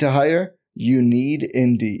 Need to hire? You need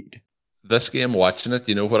Indeed. This game, watching it,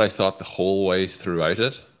 what I thought the whole way throughout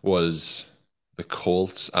it was the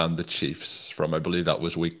Colts and the Chiefs from, I believe that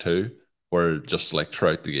was week 2, were just like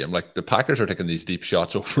throughout the game. Like the Packers are taking these deep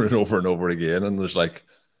shots over and over and over again. And there's like,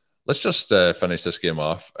 let's just finish this game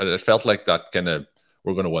off. And it felt like that kind of,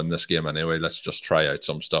 we're going to win this game anyway. Let's just try out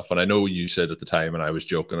some stuff. And I know you said at the time, and I was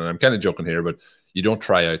joking, and I'm kind of joking here, but you don't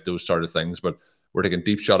try out those sort of things. But we're taking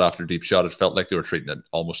deep shot after deep shot. It felt like they were treating it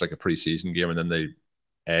almost like a preseason game, and then they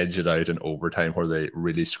edge it out in overtime where they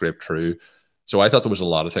really scraped through. So I thought there was a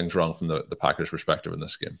lot of things wrong from the Packers' perspective in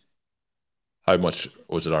this game. How much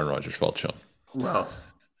was it Aaron Rodgers' fault, Sean? Well,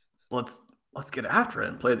 let's get after it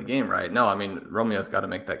and play the game right. No, I mean Romeo's got to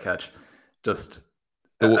make that catch. Just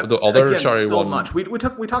the other again, sorry so one. Much. We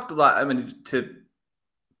talked a lot. I mean, to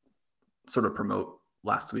sort of promote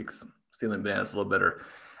last week's Stealing Bananas a little bit, or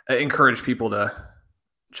encourage people to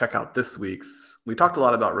check out this week's. We talked a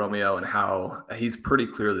lot about Romeo and how he's pretty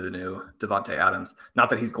clearly the new Davante Adams. Not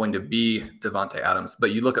that he's going to be Davante Adams,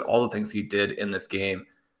 but you look at all the things he did in this game.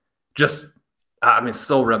 Just, I mean,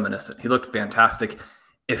 so reminiscent. He looked fantastic.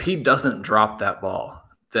 If he doesn't drop that ball,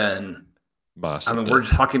 then we're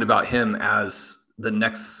talking about him as the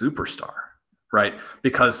next superstar, right?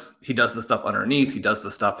 Because he does the stuff underneath. He does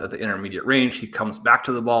the stuff at the intermediate range. He comes back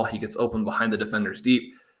to the ball. He gets open behind the defenders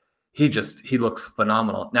deep. He looks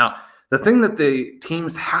phenomenal. Now, the thing that the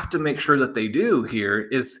teams have to make sure that they do here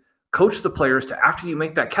is coach the players to, after you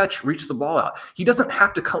make that catch, reach the ball out. He doesn't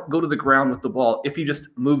have to go to the ground with the ball if he just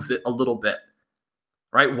moves it a little bit,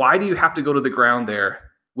 right? Why do you have to go to the ground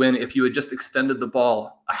there when if you had just extended the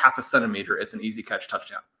ball a half a centimeter, it's an easy catch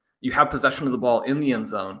touchdown? You have possession of the ball in the end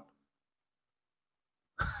zone.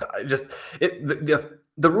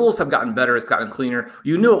 The rules have gotten better. It's gotten cleaner.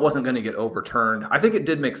 You knew it wasn't going to get overturned. I think it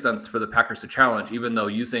did make sense for the Packers to challenge, even though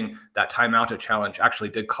using that timeout to challenge actually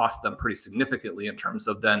did cost them pretty significantly in terms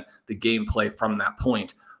of then the gameplay from that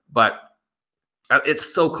point. But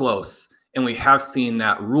it's so close, and we have seen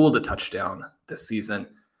that ruled a touchdown this season.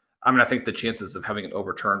 I mean, I think the chances of having it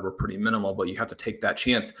overturned were pretty minimal, but you have to take that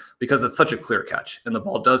chance because it's such a clear catch. And the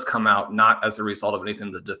ball does come out not as a result of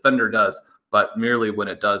anything the defender does, but merely when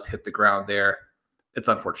it does hit the ground there. It's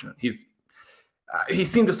unfortunate. He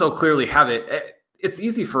seemed to so clearly have it. It's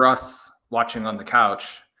easy for us watching on the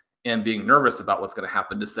couch and being nervous about what's going to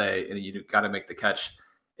happen to say, and you got to make the catch.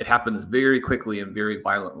 It happens very quickly and very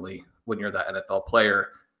violently when you're that NFL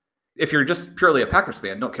player. If you're just purely a Packers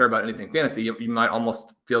fan, don't care about anything fantasy, you might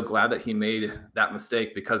almost feel glad that he made that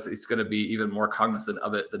mistake because he's going to be even more cognizant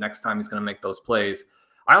of it the next time he's going to make those plays.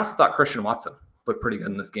 I also thought Christian Watson looked pretty good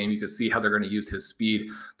in this game. You could see how they're going to use his speed.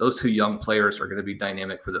 Those two young players are going to be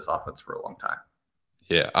dynamic for this offense for a long time.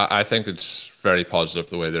 Yeah, I think it's very positive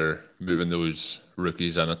the way they're moving those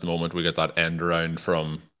rookies in at the moment. We get that end around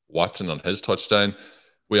from Watson on his touchdown.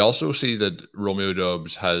 We also see that Romeo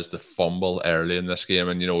Doubs has the fumble early in this game.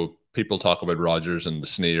 And, people talk about Rodgers and the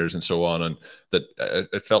sneers and so on. And that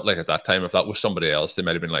it felt like at that time, if that was somebody else, they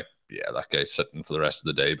might have been like, yeah, that guy's sitting for the rest of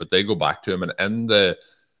the day. But they go back to him. And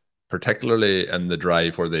particularly in the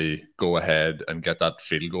drive where they go ahead and get that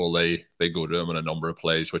field goal, they go to him in a number of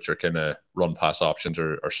plays, which are kind of run pass options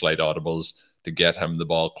or slight audibles to get him the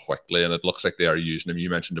ball quickly. And it looks like they are using him.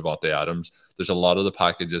 You mentioned Davante Adams. There's a lot of the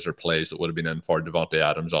packages or plays that would have been in for Davante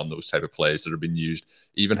Adams on those type of plays that have been used.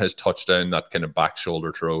 Even his touchdown, that kind of back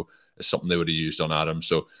shoulder throw, is something they would have used on Adams.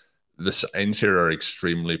 So the signs here are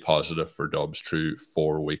extremely positive for Doubs through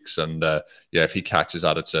 4 weeks. And if he catches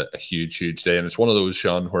that, it's a huge, huge day. And it's one of those,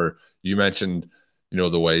 Sean, where you mentioned,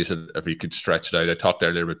 the ways that if he could stretch it out. I talked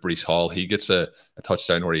earlier about Breece Hall. He gets a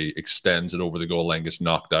touchdown where he extends it over the goal line, gets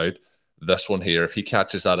knocked out. This one here, if he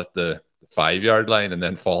catches that at the 5-yard line and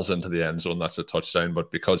then falls into the end zone, that's a touchdown.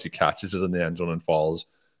 But because he catches it in the end zone and falls,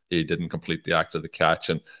 he didn't complete the act of the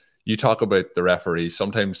catch. And you talk about the referees.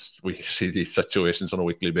 Sometimes we see these situations on a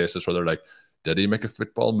weekly basis where they're like, did he make a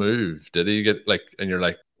football move? Did he get and you're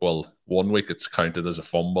like, well, 1 week it's counted as a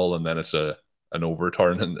fumble and then it's an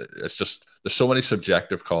overturn. And it's just, there's so many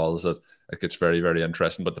subjective calls that it gets very, very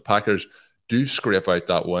interesting. But the Packers do scrape out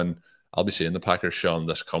that win. I'll be seeing the Packers, Sean,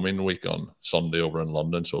 this coming week on Sunday over in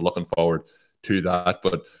London. So looking forward to that.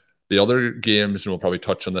 But the other games, and we'll probably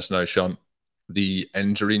touch on this now, Sean, the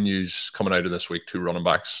injury news coming out of this week, 2 running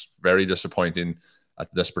backs, very disappointing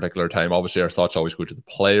at this particular time. Obviously, our thoughts always go to the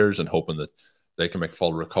players and hoping that they can make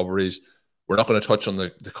full recoveries. We're not going to touch on the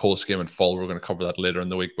Colts game in full. We're going to cover that later in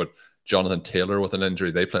the week. But Jonathan Taylor with an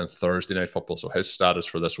injury, they play on Thursday Night Football. So his status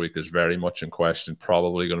for this week is very much in question.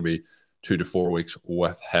 Probably going to be 2 to 4 weeks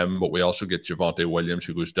with him. But we also get Javonte Williams,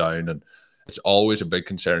 who goes down. And it's always a big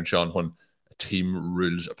concern, Sean, when team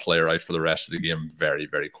rules a player out for the rest of the game very,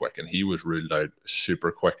 very quick. And he was ruled out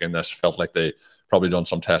super quick in this. Felt like they probably done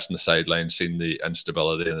some tests on the sideline, seen the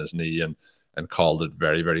instability in his knee and called it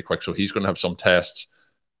very, very quick. So he's going to have some tests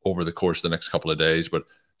over the course of the next couple of days. But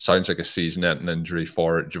sounds like a season-ending injury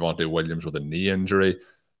for Javonte Williams with a knee injury.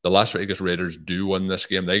 The Las Vegas Raiders do win this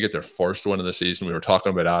game. They get their first win of the season. We were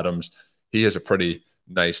talking about Adams. He has a pretty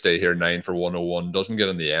nice day here, 9 for 101. Doesn't get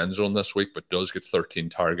in the end zone this week, but does get 13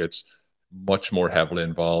 targets. Much more heavily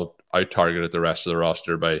involved, out-targeted the rest of the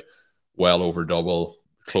roster by well over double.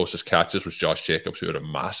 Closest catches was Josh Jacobs, who had a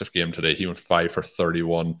massive game today. He went 5 for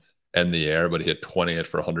 31 in the air, but he had 28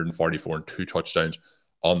 for 144 and 2 touchdowns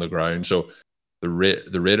on the ground. So the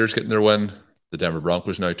Raiders getting their win. The Denver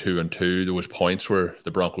Broncos now 2-2. There was points where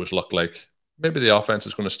the Broncos looked like maybe the offense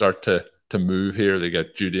is going to start to move here. They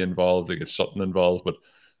get Judy involved, they get Sutton involved, but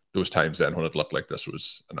those times then when it looked like this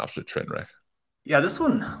was an absolute train wreck. Yeah, this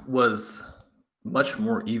one was much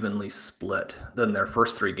more evenly split than their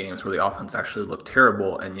first 3 games where the offense actually looked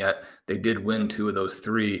terrible, and yet they did win 2 of those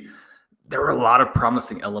 3. There were a lot of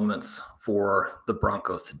promising elements for the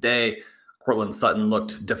Broncos today. Courtland Sutton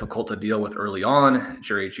looked difficult to deal with early on.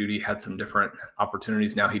 Jerry Jeudy had some different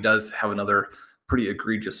opportunities. Now he does have another pretty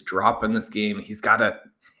egregious drop in this game. He's got to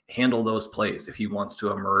handle those plays if he wants to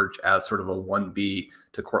emerge as sort of a 1B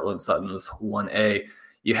to Courtland Sutton's 1A.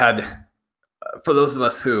 You had... For those of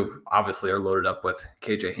us who obviously are loaded up with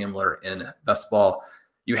KJ Hamler in best ball,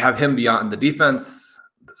 you have him beyond the defense,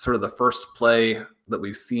 sort of the first play that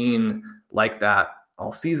we've seen like that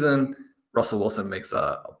all season. Russell Wilson makes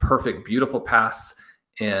a perfect, beautiful pass,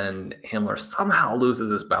 and Hamler somehow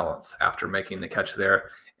loses his balance after making the catch there.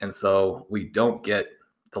 And so we don't get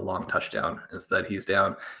the long touchdown. Instead, he's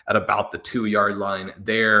down at about the 2-yard line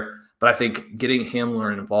there. But I think getting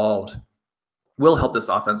Hamler involved will help this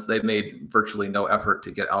offense. They've made virtually no effort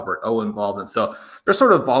to get Albert O involved. And so they're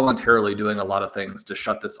sort of voluntarily doing a lot of things to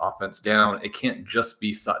shut this offense down. It can't just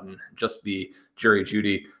be Sutton, just be Jerry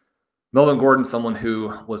Jeudy. Melvin Gordon, someone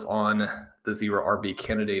who was on the 0 RB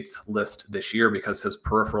candidates list this year because his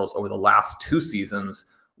peripherals over the last 2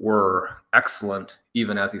 seasons were excellent,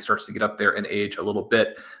 even as he starts to get up there in age a little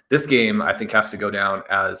bit. This game, I think, has to go down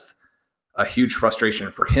as a huge frustration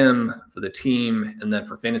for him, for the team, and then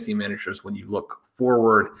for fantasy managers. When you look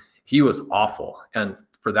forward, he was awful. And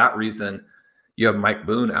for that reason, you have Mike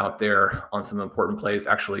Boone out there on some important plays,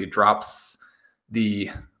 actually drops the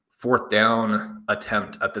 4th down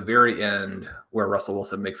attempt at the very end where Russell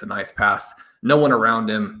Wilson makes a nice pass. No one around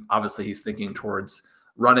him. Obviously, he's thinking towards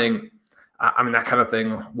running. I mean, that kind of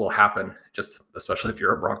thing will happen, just especially if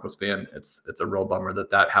you're a Broncos fan. It's a real bummer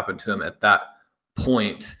that happened to him at that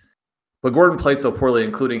point. But Gordon played so poorly,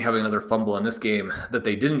 including having another fumble in this game, that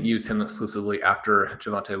they didn't use him exclusively after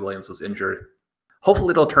Javonte Williams was injured.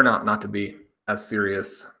 Hopefully it'll turn out not to be as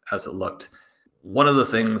serious as it looked. One of the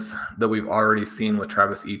things that we've already seen with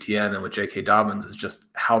Travis Etienne and with J.K. Dobbins is just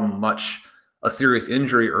how much a serious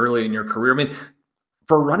injury early in your career. I mean,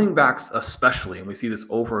 for running backs especially, and we see this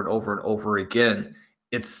over and over and over again,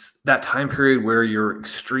 it's that time period where you're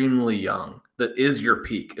extremely young. That is your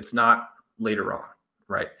peak. It's not later on,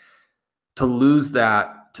 right? To lose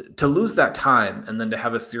that time and then to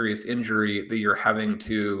have a serious injury that you're having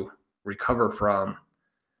to recover from.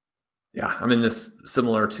 Yeah, I mean, this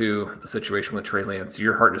similar to the situation with Trey Lance.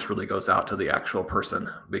 Your heart just really goes out to the actual person,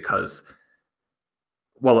 because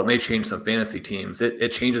while it may change some fantasy teams,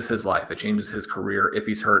 it changes his life. It changes his career if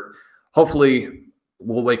he's hurt. Hopefully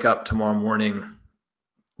we'll wake up tomorrow morning,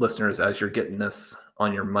 listeners, as you're getting this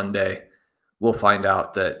on your Monday, we'll find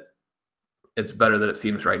out that it's better than it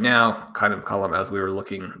seems right now. Kind of, Colin, as we were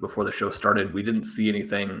looking before the show started, we didn't see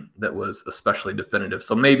anything that was especially definitive.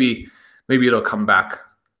 So maybe it'll come back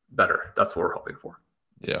better. That's what we're hoping for.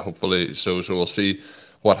 Yeah, hopefully so. So we'll see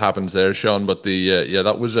what happens there, Sean. But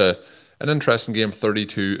that was an interesting game,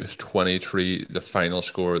 32-23, the final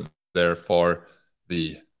score there for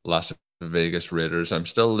the Las Vegas Raiders.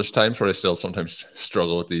 There's times where I still sometimes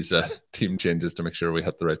struggle with these team changes to make sure we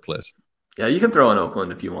hit the right place. Yeah, you can throw in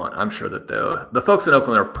Oakland if you want. I'm sure that the folks in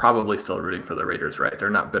Oakland are probably still rooting for the Raiders, right? They're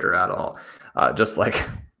not bitter at all. Just like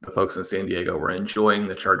the folks in San Diego were enjoying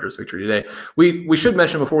the Chargers' victory today. We should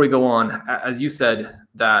mention before we go on, as you said,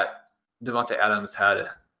 that Davante Adams had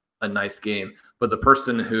a nice game, but the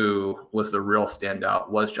person who was the real standout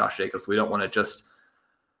was Josh Jacobs. We don't want to just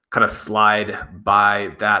kind of slide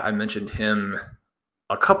by that. I mentioned him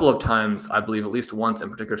a couple of times, I believe at least once in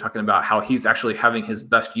particular, talking about how he's actually having his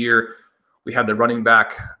best year. We had the running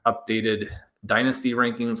back updated dynasty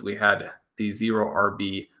rankings. We had the zero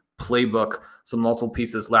RB playbook, some multiple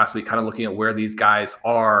pieces last week, kind of looking at where these guys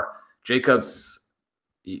are. Jacobs,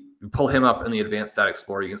 you pull him up in the advanced stat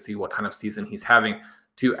explorer, you can see what kind of season he's having.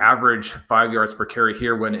 To average 5 yards per carry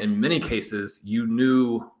here, when in many cases you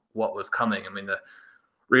knew what was coming. I mean, the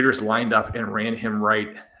Raiders lined up and ran him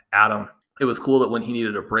right at him. It was cool that when he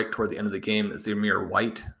needed a break toward the end of the game, that Zamir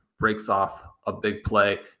White breaks off a big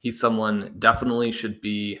play. He's someone definitely should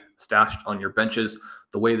be stashed on your benches.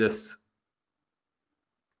 The way this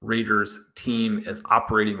Raiders team is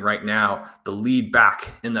operating right now, the lead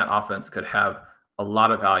back in that offense could have a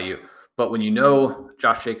lot of value. But when you know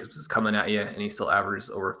Josh Jacobs is coming at you and he still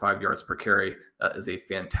averages over 5 yards per carry, that is a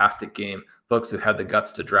fantastic game. Folks who had the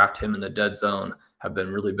guts to draft him in the dead zone have been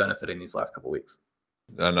really benefiting these last couple of weeks.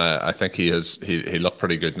 And I think he looked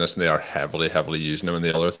pretty good in this, and they are heavily using him. And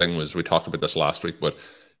the other thing was, we talked about this last week, but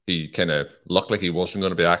he kind of looked like he wasn't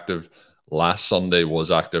going to be active. Last Sunday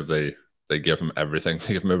was active. They give him everything.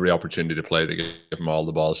 They give him every opportunity to play. They give him all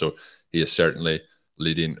the ball. So he is certainly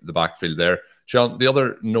leading the backfield there. Sean, the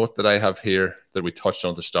other note that I have here that we touched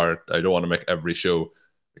on at the start, I don't want to make every show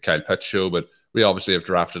the Kyle Pitts show, but we obviously have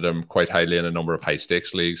drafted him quite highly in a number of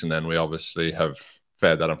high-stakes leagues, and then we obviously have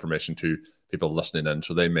fed that information to people listening in,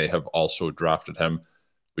 so they may have also drafted him.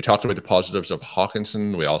 We talked about the positives of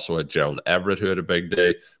Hawkinson. We also had Gerald Everett, who had a big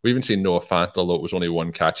day. We even seen Noah Fant, although it was only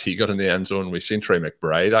one catch. He got in the end zone. We've seen Trey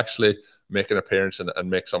McBride actually make an appearance and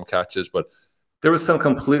make some catches, but there was some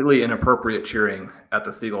completely inappropriate cheering at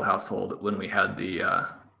the Siegel household when we had the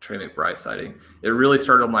Trey McBride sighting. It really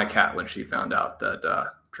startled my cat when she found out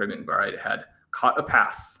that Trey McBride had caught a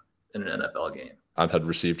pass in an NFL game. And had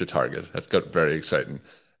received a target. It got very exciting.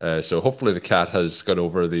 So hopefully the cat has got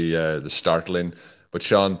over the startling. But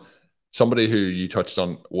Sean, somebody who you touched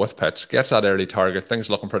on with Pitts, gets that early target. Things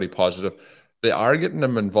looking pretty positive. They are getting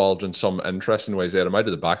him involved in some interesting ways. They had him out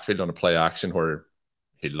of the backfield on a play action where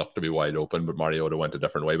he looked to be wide open, but Mariota went a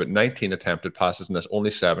different way. But 19 attempted passes and there's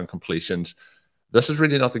only 7 completions. This is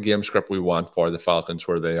really not the game script we want for the Falcons,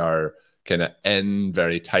 where they are kind of in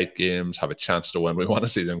very tight games, have a chance to win. We want to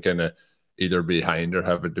see them kind of either behind or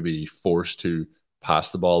have it to be forced to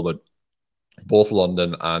pass the ball. But both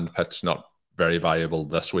London and Pitts not very valuable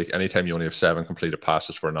this week. Anytime you only have 7 completed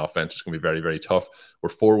passes for an offense, it's going to be very, very tough. We're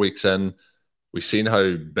 4 weeks in. We've seen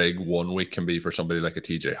how big 1 week can be for somebody like a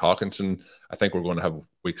TJ Hawkinson. I think we're going to have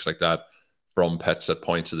weeks like that from Pitts at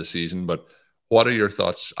points of the season. But what are your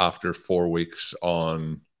thoughts after 4 weeks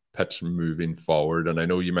on Pitts moving forward? And I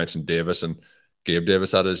know you mentioned Davis and Gabe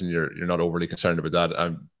Davis, that is, and you're not overly concerned about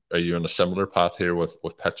that. Are you on a similar path here with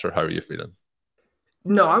Pitts, or how are you feeling?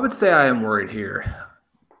 No, I would say I am worried here.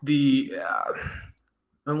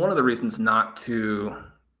 And one of the reasons not to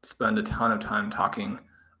spend a ton of time talking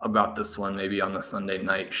about this one, maybe on the Sunday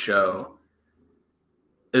night show,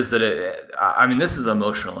 is that this is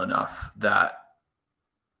emotional enough that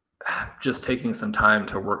just taking some time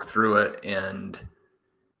to work through it and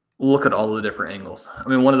look at all the different angles. I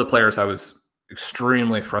mean, one of the players I was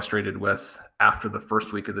extremely frustrated with after the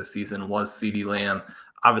first week of the season was CeeDee Lamb.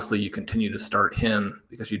 Obviously, you continue to start him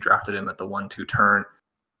because you drafted him at the 1-2 turn.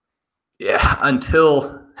 Yeah,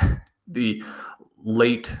 until the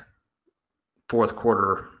late fourth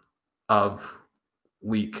quarter of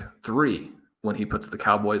week 3, when he puts the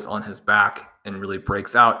Cowboys on his back and really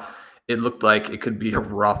breaks out, it looked like it could be a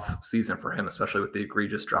rough season for him, especially with the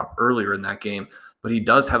egregious drop earlier in that game. But he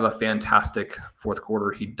does have a fantastic fourth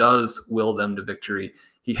quarter. He does will them to victory.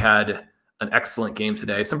 He had an excellent game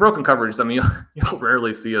today. Some broken coverage. I mean, you'll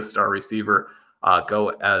rarely see a star receiver go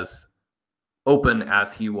as open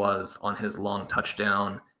as he was on his long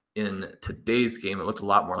touchdown in today's game. It looked a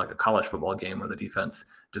lot more like a college football game where the defense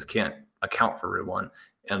just can't account for everyone,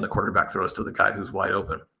 and the quarterback throws to the guy who's wide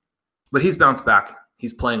open. But he's bounced back.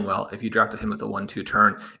 He's playing well. If you drafted him at the 1-2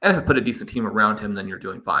 turn, and if you put a decent team around him, then you're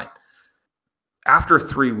doing fine. After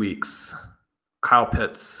 3 weeks, Kyle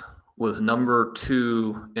Pitts was number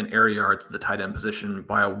 2 in air yards at the tight end position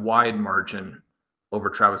by a wide margin over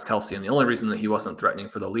Travis Kelce. And the only reason that he wasn't threatening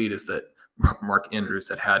for the lead is that Mark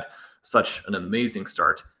Andrews had such an amazing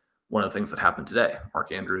start. One of the things that happened today,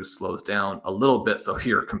 Mark Andrews slows down a little bit. So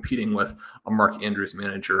here, competing with a Mark Andrews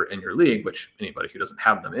manager in your league, which anybody who doesn't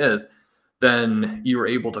have them is, then you were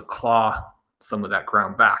able to claw some of that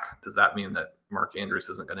ground back. Does that mean that Mark Andrews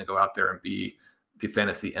isn't going to go out there and be the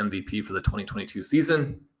fantasy MVP for the 2022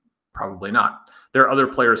 season? Probably not. There are other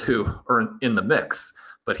players who are in the mix,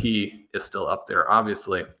 but he is still up there,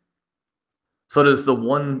 obviously. So does the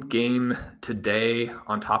one game today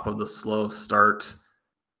on top of the slow start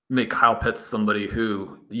make Kyle Pitts somebody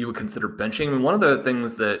who you would consider benching? I mean, one of the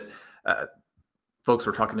things that folks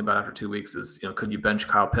were talking about after 2 weeks is, could you bench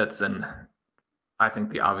Kyle Pitts? And I think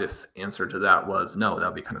the obvious answer to that was no, that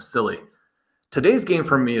would be kind of silly. Today's game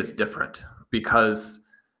for me is different because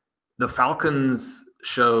the Falcons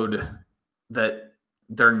showed that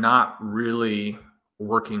they're not really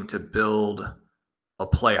working to build a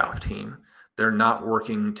playoff team. They're not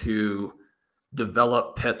working to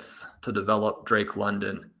develop Pitts, to develop Drake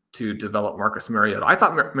London, to develop Marcus Mariota. I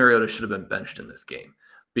thought Mariota should have been benched in this game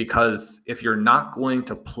because if you're not going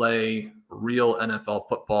to play real NFL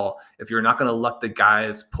football, if you're not going to let the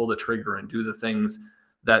guys pull the trigger and do the things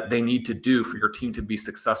that they need to do for your team to be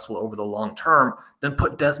successful over the long term, then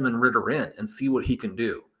put Desmond Ridder in and see what he can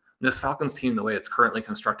do. And this Falcons team, the way it's currently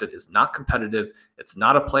constructed, is not competitive. It's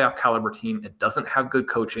not a playoff caliber team. It doesn't have good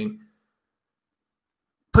coaching.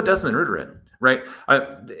 Put Desmond Ridder in, right?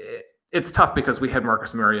 It's tough because we had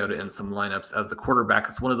Marcus Mariota in some lineups as the quarterback.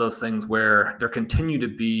 It's one of those things where there continue to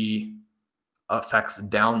be effects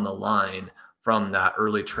down the line from that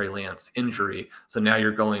early Trey Lance injury. So now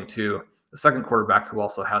you're going to the second quarterback who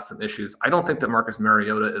also has some issues. I don't think that Marcus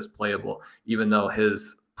Mariota is playable, even though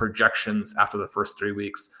his projections after the first 3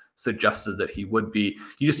 weeks suggested that he would be.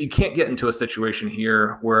 You can't get into a situation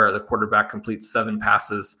here where the quarterback completes 7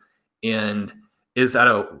 passes and is at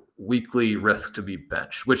a weekly risk to be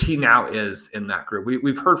benched, which he now is in that group.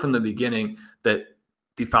 We've heard from the beginning that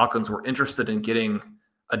the Falcons were interested in getting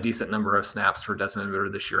a decent number of snaps for Desmond Ridder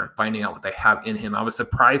this year and finding out what they have in him. I was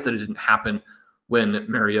surprised that it didn't happen when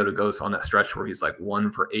Mariota goes on that stretch where he's like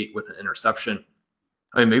 1 for 8 with an interception.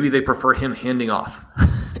 I mean, maybe they prefer him handing off.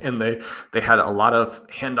 And they had a lot of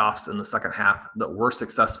handoffs in the second half that were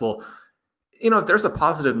successful. If there's a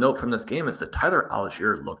positive note from this game, is that Tyler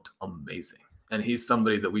Algier looked amazing. And he's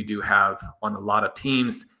somebody that we do have on a lot of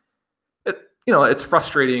teams. It's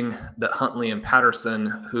frustrating that Huntley and Patterson,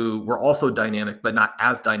 who were also dynamic, but not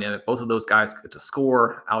as dynamic, both of those guys get to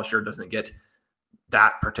score. Algier doesn't get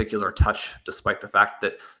that particular touch, despite the fact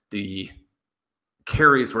that the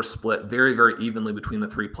carries were split very, very evenly between the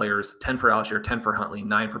 3 players, 10 for Algier, 10 for Huntley,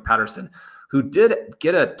 9 for Patterson, who did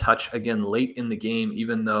get a touch again late in the game,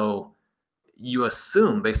 even though you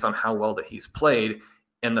assume based on how well that he's played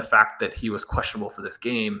and the fact that he was questionable for this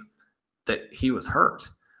game, that he was hurt.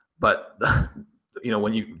 But,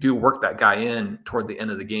 when you do work that guy in toward the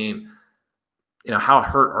end of the game, how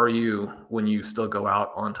hurt are you when you still go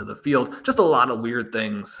out onto the field? Just a lot of weird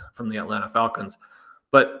things from the Atlanta Falcons.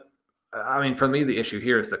 But, for me, the issue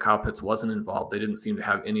here is that Kyle Pitts wasn't involved. They didn't seem to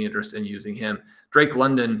have any interest in using him. Drake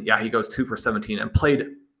London, he goes 2 for 17 and played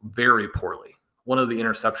very poorly. One of the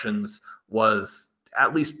interceptions was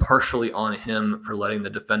at least partially on him for letting the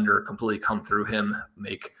defender completely come through him,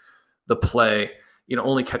 make the play.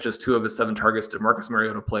 Only catches 2 of his 7 targets. Did Marcus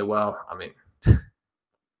Mariota play well?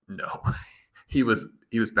 No. He was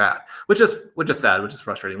bad, which is sad, which is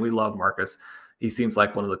frustrating. We love Marcus. He seems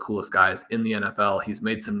like one of the coolest guys in the NFL. He's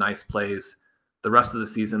made some nice plays the rest of the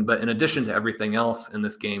season. But in addition to everything else in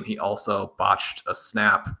this game, he also botched a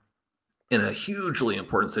snap in a hugely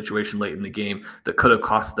important situation late in the game that could have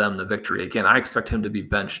cost them the victory. Again, I expect him to be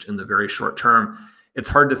benched in the very short term. It's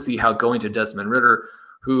hard to see how going to Desmond Ridder,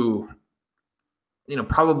 who,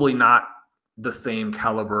 probably not the same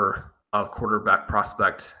caliber of quarterback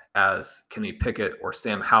prospect as Kenny Pickett or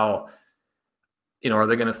Sam Howell, are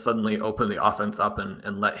they going to suddenly open the offense up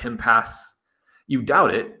and let him pass? You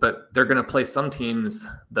doubt it, but they're going to play some teams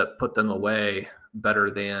that put them away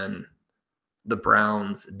better than the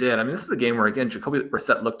Browns did. I mean, this is a game where, again, Jacoby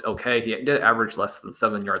Brissett looked okay. He did average less than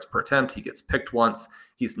 7 yards per attempt. He gets picked once.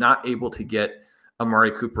 He's not able to get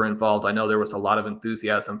Amari Cooper involved. I know there was a lot of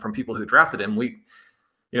enthusiasm from people who drafted him.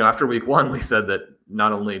 After week 1, we said that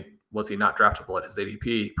not only was he not draftable at his ADP,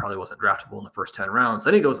 he probably wasn't draftable in the first 10 rounds.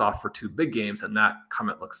 Then he goes off for 2 big games, and that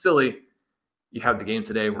comment looks silly. You have the game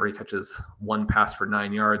today where he catches 1 pass for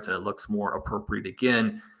 9 yards, and it looks more appropriate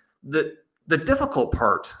again. The difficult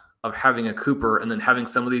part of having a Cooper and then having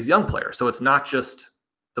some of these young players. So it's not just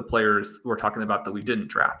the players we're talking about that we didn't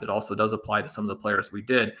draft. It also does apply to some of the players we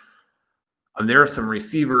did. And there are some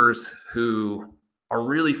receivers who are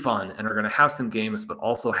really fun and are going to have some games, but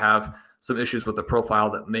also have some issues with the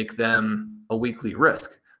profile that make them a weekly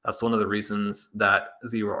risk. That's one of the reasons that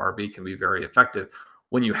zero RB can be very effective.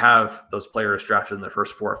 When you have those players drafted in the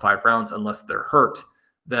first 4 or 5 rounds, unless they're hurt,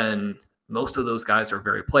 then most of those guys are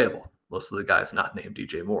very playable. Most of the guys not named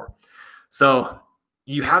DJ Moore. So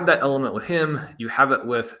you have that element with him. You have it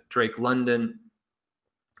with Drake London.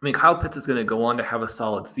 I mean, Kyle Pitts is going to go on to have a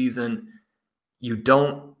solid season. You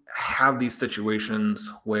don't have these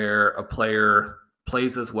situations where a player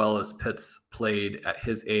plays as well as Pitts played at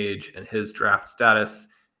his age and his draft status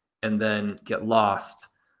and then get lost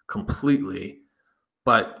completely.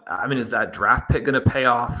 But, I mean, is that draft pick going to pay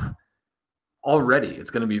off? Already, it's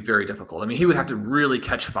going to be very difficult. I mean, he would have to really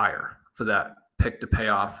catch fire for that pick to pay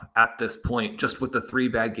off at this point, just with the 3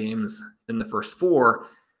 bad games in the first 4.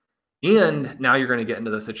 And now you're going to get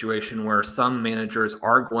into the situation where some managers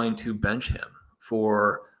are going to bench him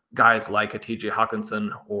for guys like a TJ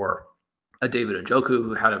Hawkinson or a David Njoku,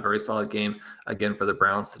 who had a very solid game again for the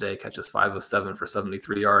Browns today, catches 5 of 7 for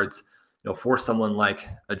 73 yards, for someone like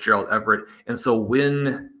a Gerald Everett. And so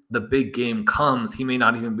when the big game comes, he may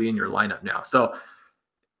not even be in your lineup now. So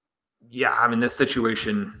yeah, I mean, this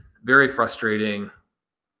situation, very frustrating.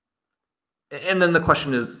 And then the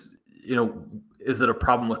question is, is it a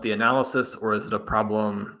problem with the analysis, or is it a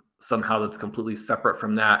problem somehow that's completely separate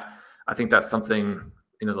from that? I think that's something,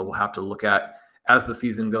 that we'll have to look at as the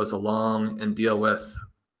season goes along and deal with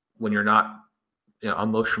when you're not,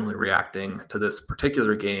 emotionally reacting to this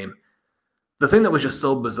particular game. The thing that was just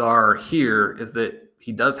so bizarre here is that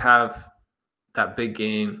he does have that big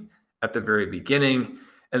game at the very beginning,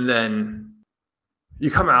 and then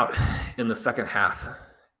you come out in the second half,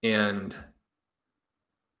 and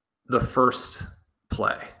the first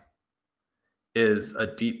play is a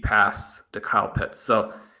deep pass to Kyle Pitts.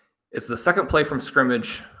 So it's the second play from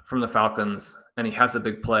scrimmage from the Falcons, and he has a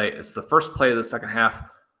big play. It's the first play of the second half,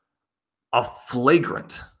 a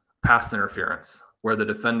flagrant pass interference where the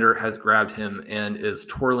defender has grabbed him and is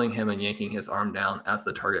twirling him and yanking his arm down as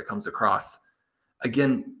the target comes across.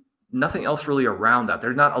 Again, nothing else really around that.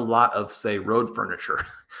 There's not a lot of, say, road furniture,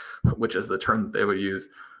 which is the term that they would use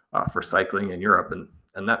for cycling in Europe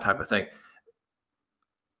and that type of thing.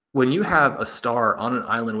 When you have a star on an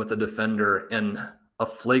island with a defender and a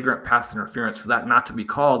flagrant pass interference for that not to be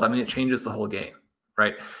called, I mean, it changes the whole game,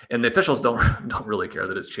 right? And the officials don't really care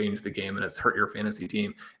that it's changed the game and it's hurt your fantasy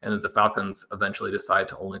team, and that the Falcons eventually decide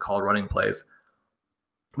to only call running plays.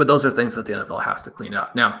 But those are things that the NFL has to clean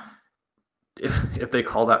up. Now, if they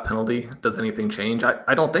call that penalty, does anything change?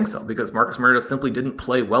 I don't think so, because Marcus Mariota simply didn't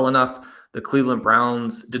play well enough. The Cleveland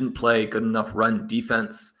Browns didn't play good enough run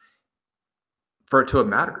defense for it to have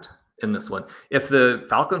mattered in this one. If the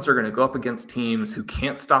Falcons are going to go up against teams who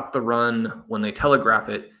can't stop the run when they telegraph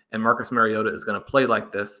it, and Marcus Mariota is going to play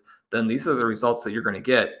like this, then these are the results that you're going to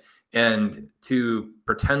get. And to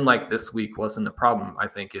pretend like this week wasn't a problem, I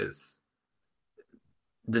think, is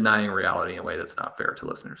denying reality in a way that's not fair to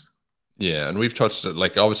listeners. Yeah, and we've touched it.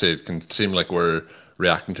 Like, obviously, it can seem like we're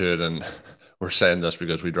reacting to it and we're saying this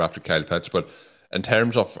because we drafted Kyle Pitts, but in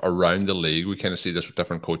terms of around the league, we kind of see this with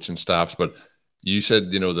different coaching staffs. But you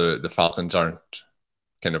said, the Falcons aren't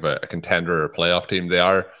kind of a contender or a playoff team. They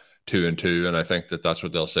are 2-2, and I think that's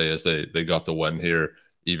what they'll say is they got the win here,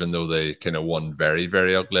 even though they kind of won very,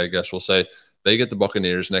 very ugly, I guess we'll say. They get the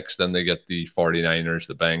Buccaneers next, then they get the 49ers,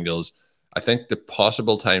 the Bengals, I think the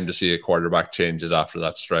possible time to see a quarterback change is after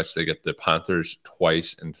that stretch. They get the Panthers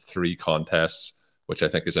twice in 3 contests, which I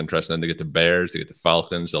think is interesting. Then they get the Bears, they get the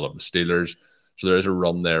Falcons, they'll have the Steelers. So there is a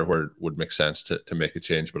run there where it would make sense to make a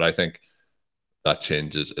change. But I think that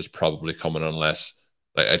change is probably coming unless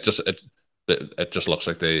it just looks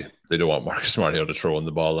like they don't want Marcus Mariota throwing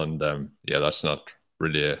the ball. And that's not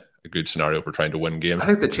really a good scenario for trying to win games. I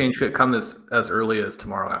think the change could come as early as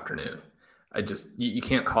tomorrow afternoon. You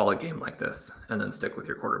can't call a game like this and then stick with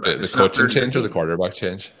your quarterback. The coaching change or the quarterback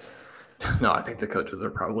change? No, I think the coaches are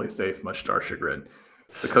probably safe, much to our chagrin.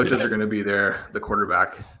 The coaches are going to be there. The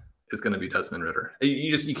quarterback is going to be Desmond Ridder.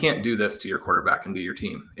 You can't do this to your quarterback and to your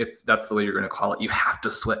team. If that's the way you're going to call it, you have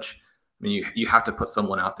to switch. I mean, you have to put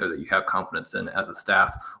someone out there that you have confidence in as a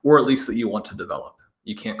staff, or at least that you want to develop.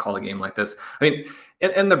 You can't call a game like this. I mean,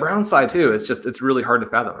 and the Browns side too, it's really hard to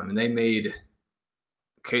fathom. I mean, they made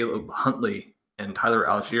Caleb Huntley and Tyler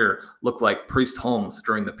Algier look like Priest Holmes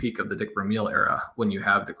during the peak of the Dick Vermeil era, when you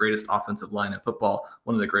have the greatest offensive line in football,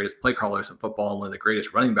 one of the greatest play callers in football, and one of the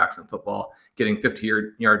greatest running backs in football, getting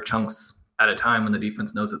 50-yard chunks at a time when the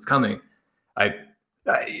defense knows it's coming.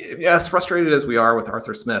 As frustrated as we are with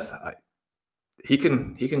Arthur Smith, he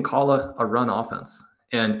can call a run offense.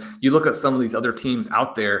 And you look at some of these other teams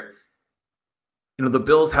out there, the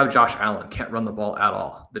Bills have Josh Allen, can't run the ball at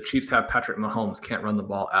all. The Chiefs have Patrick Mahomes, can't run the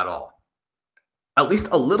ball at all. At least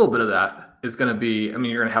a little bit of that is going to be, you're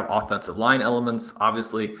going to have offensive line elements,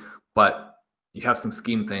 obviously, but you have some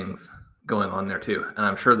scheme things going on there too. And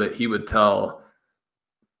I'm sure that he would tell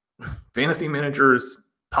fantasy managers,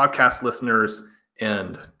 podcast listeners,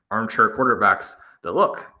 and armchair quarterbacks that,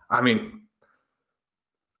 look, I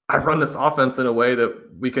run this offense in a way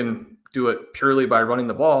that we can do it purely by running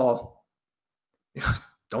the ball.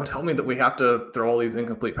 Don't tell me that we have to throw all these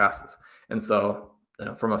incomplete passes. And so,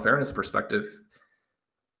 from a fairness perspective,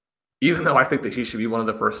 even though I think that he should be one of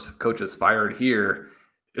the first coaches fired here,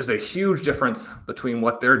 there's a huge difference between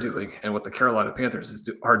what they're doing and what the Carolina Panthers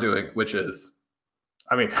are doing, which is,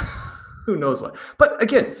 who knows what. But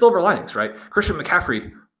again, silver linings, right? Christian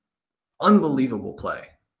McCaffrey, unbelievable play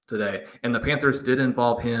today. And the Panthers did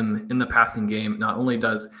involve him in the passing game. Not only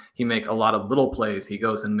does he make a lot of little plays, he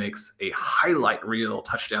goes and makes a highlight reel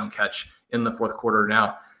touchdown catch in the fourth quarter.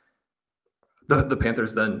 Now, the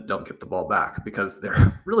Panthers then don't get the ball back because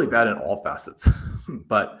they're really bad in all facets.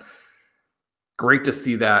 But great to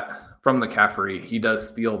see that from McCaffrey. He does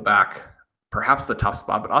steal back perhaps the top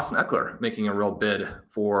spot, but Austin Eckler making a real bid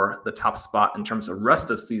for the top spot in terms of rest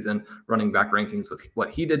of season running back rankings with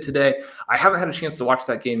what he did today. I haven't had a chance to watch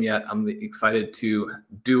that game yet. I'm excited to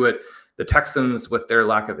do it. The Texans, with their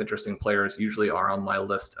lack of interesting players, usually are on my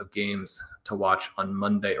list of games to watch on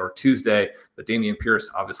Monday or Tuesday, but Dameon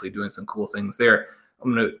Pierce obviously doing some cool things there.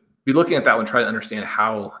 I'm going to be looking at that one, try to understand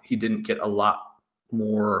how he didn't get a lot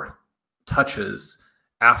more touches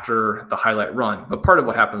after the highlight run. But part of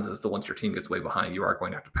what happens is that once your team gets way behind, you are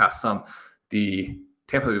going to have to pass some. The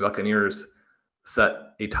Tampa Bay Buccaneers set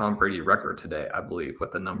a Tom Brady record today, I believe,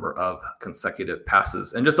 with the number of consecutive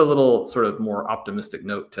passes. And just a little sort of more optimistic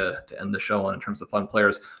note to end the show on in terms of fun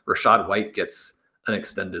players. Rachaad White gets an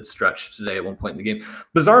extended stretch today at one point in the game.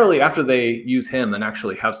 Bizarrely, after they use him and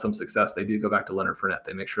actually have some success, they do go back to Leonard Fournette.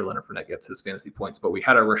 They make sure Leonard Fournette gets his fantasy points. But we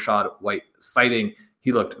had a Rachaad White sighting.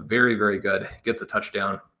 He looked very, very good. Gets a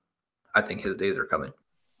touchdown. I think his days are coming.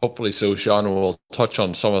 Hopefully so, Sean. We'll touch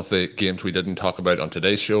on some of the games we didn't talk about on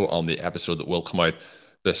today's show on the episode that will come out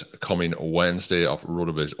this coming Wednesday of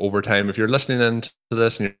RotoViz Overtime. If you're listening in to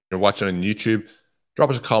this and you're watching on YouTube, drop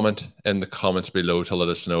us a comment in the comments below to let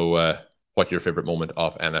us know what your favorite moment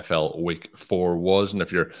of NFL Week 4 was. And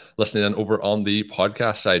if you're listening in over on the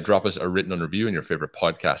podcast side, drop us a written review in your favorite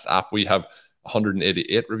podcast app. We have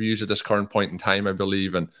 188 reviews at this current point in time, I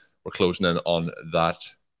believe, and we're closing in on that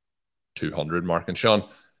 200 mark. And Sean,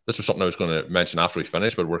 this was something I was going to mention after we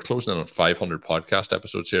finish, but we're closing in on 500 podcast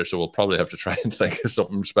episodes here, so we'll probably have to try and think of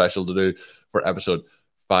something special to do for episode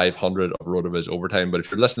 500 of RotoViz Overtime. But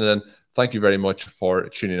if you're listening in, thank you very much for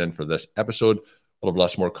tuning in for this episode. We'll have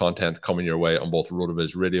lots more content coming your way on both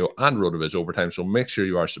RotoViz Radio and RotoViz Overtime, so make sure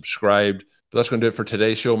you are subscribed. But that's going to do it for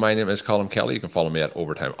today's show. My name is Colin Kelly. You can follow me at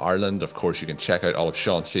Overtime Ireland. Of course, you can check out all of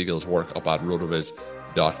Sean Siegel's work up at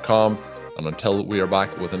rotoviz.com. And until we are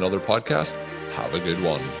back with another podcast, have a good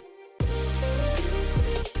one.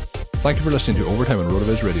 Thank you for listening to Overtime on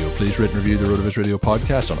RotoViz Radio. Please rate and review the RotoViz Radio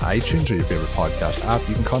podcast on iTunes or your favorite podcast app.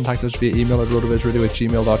 You can contact us via email at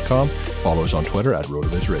rotovizradio@gmail.com. Follow us on Twitter at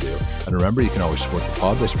RotoViz Radio. And remember, you can always support the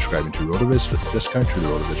pod by subscribing to RotoViz with a discount through the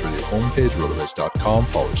RotoViz Radio homepage,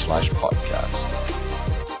 rotoviz.com/podcast.